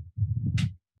indisputable.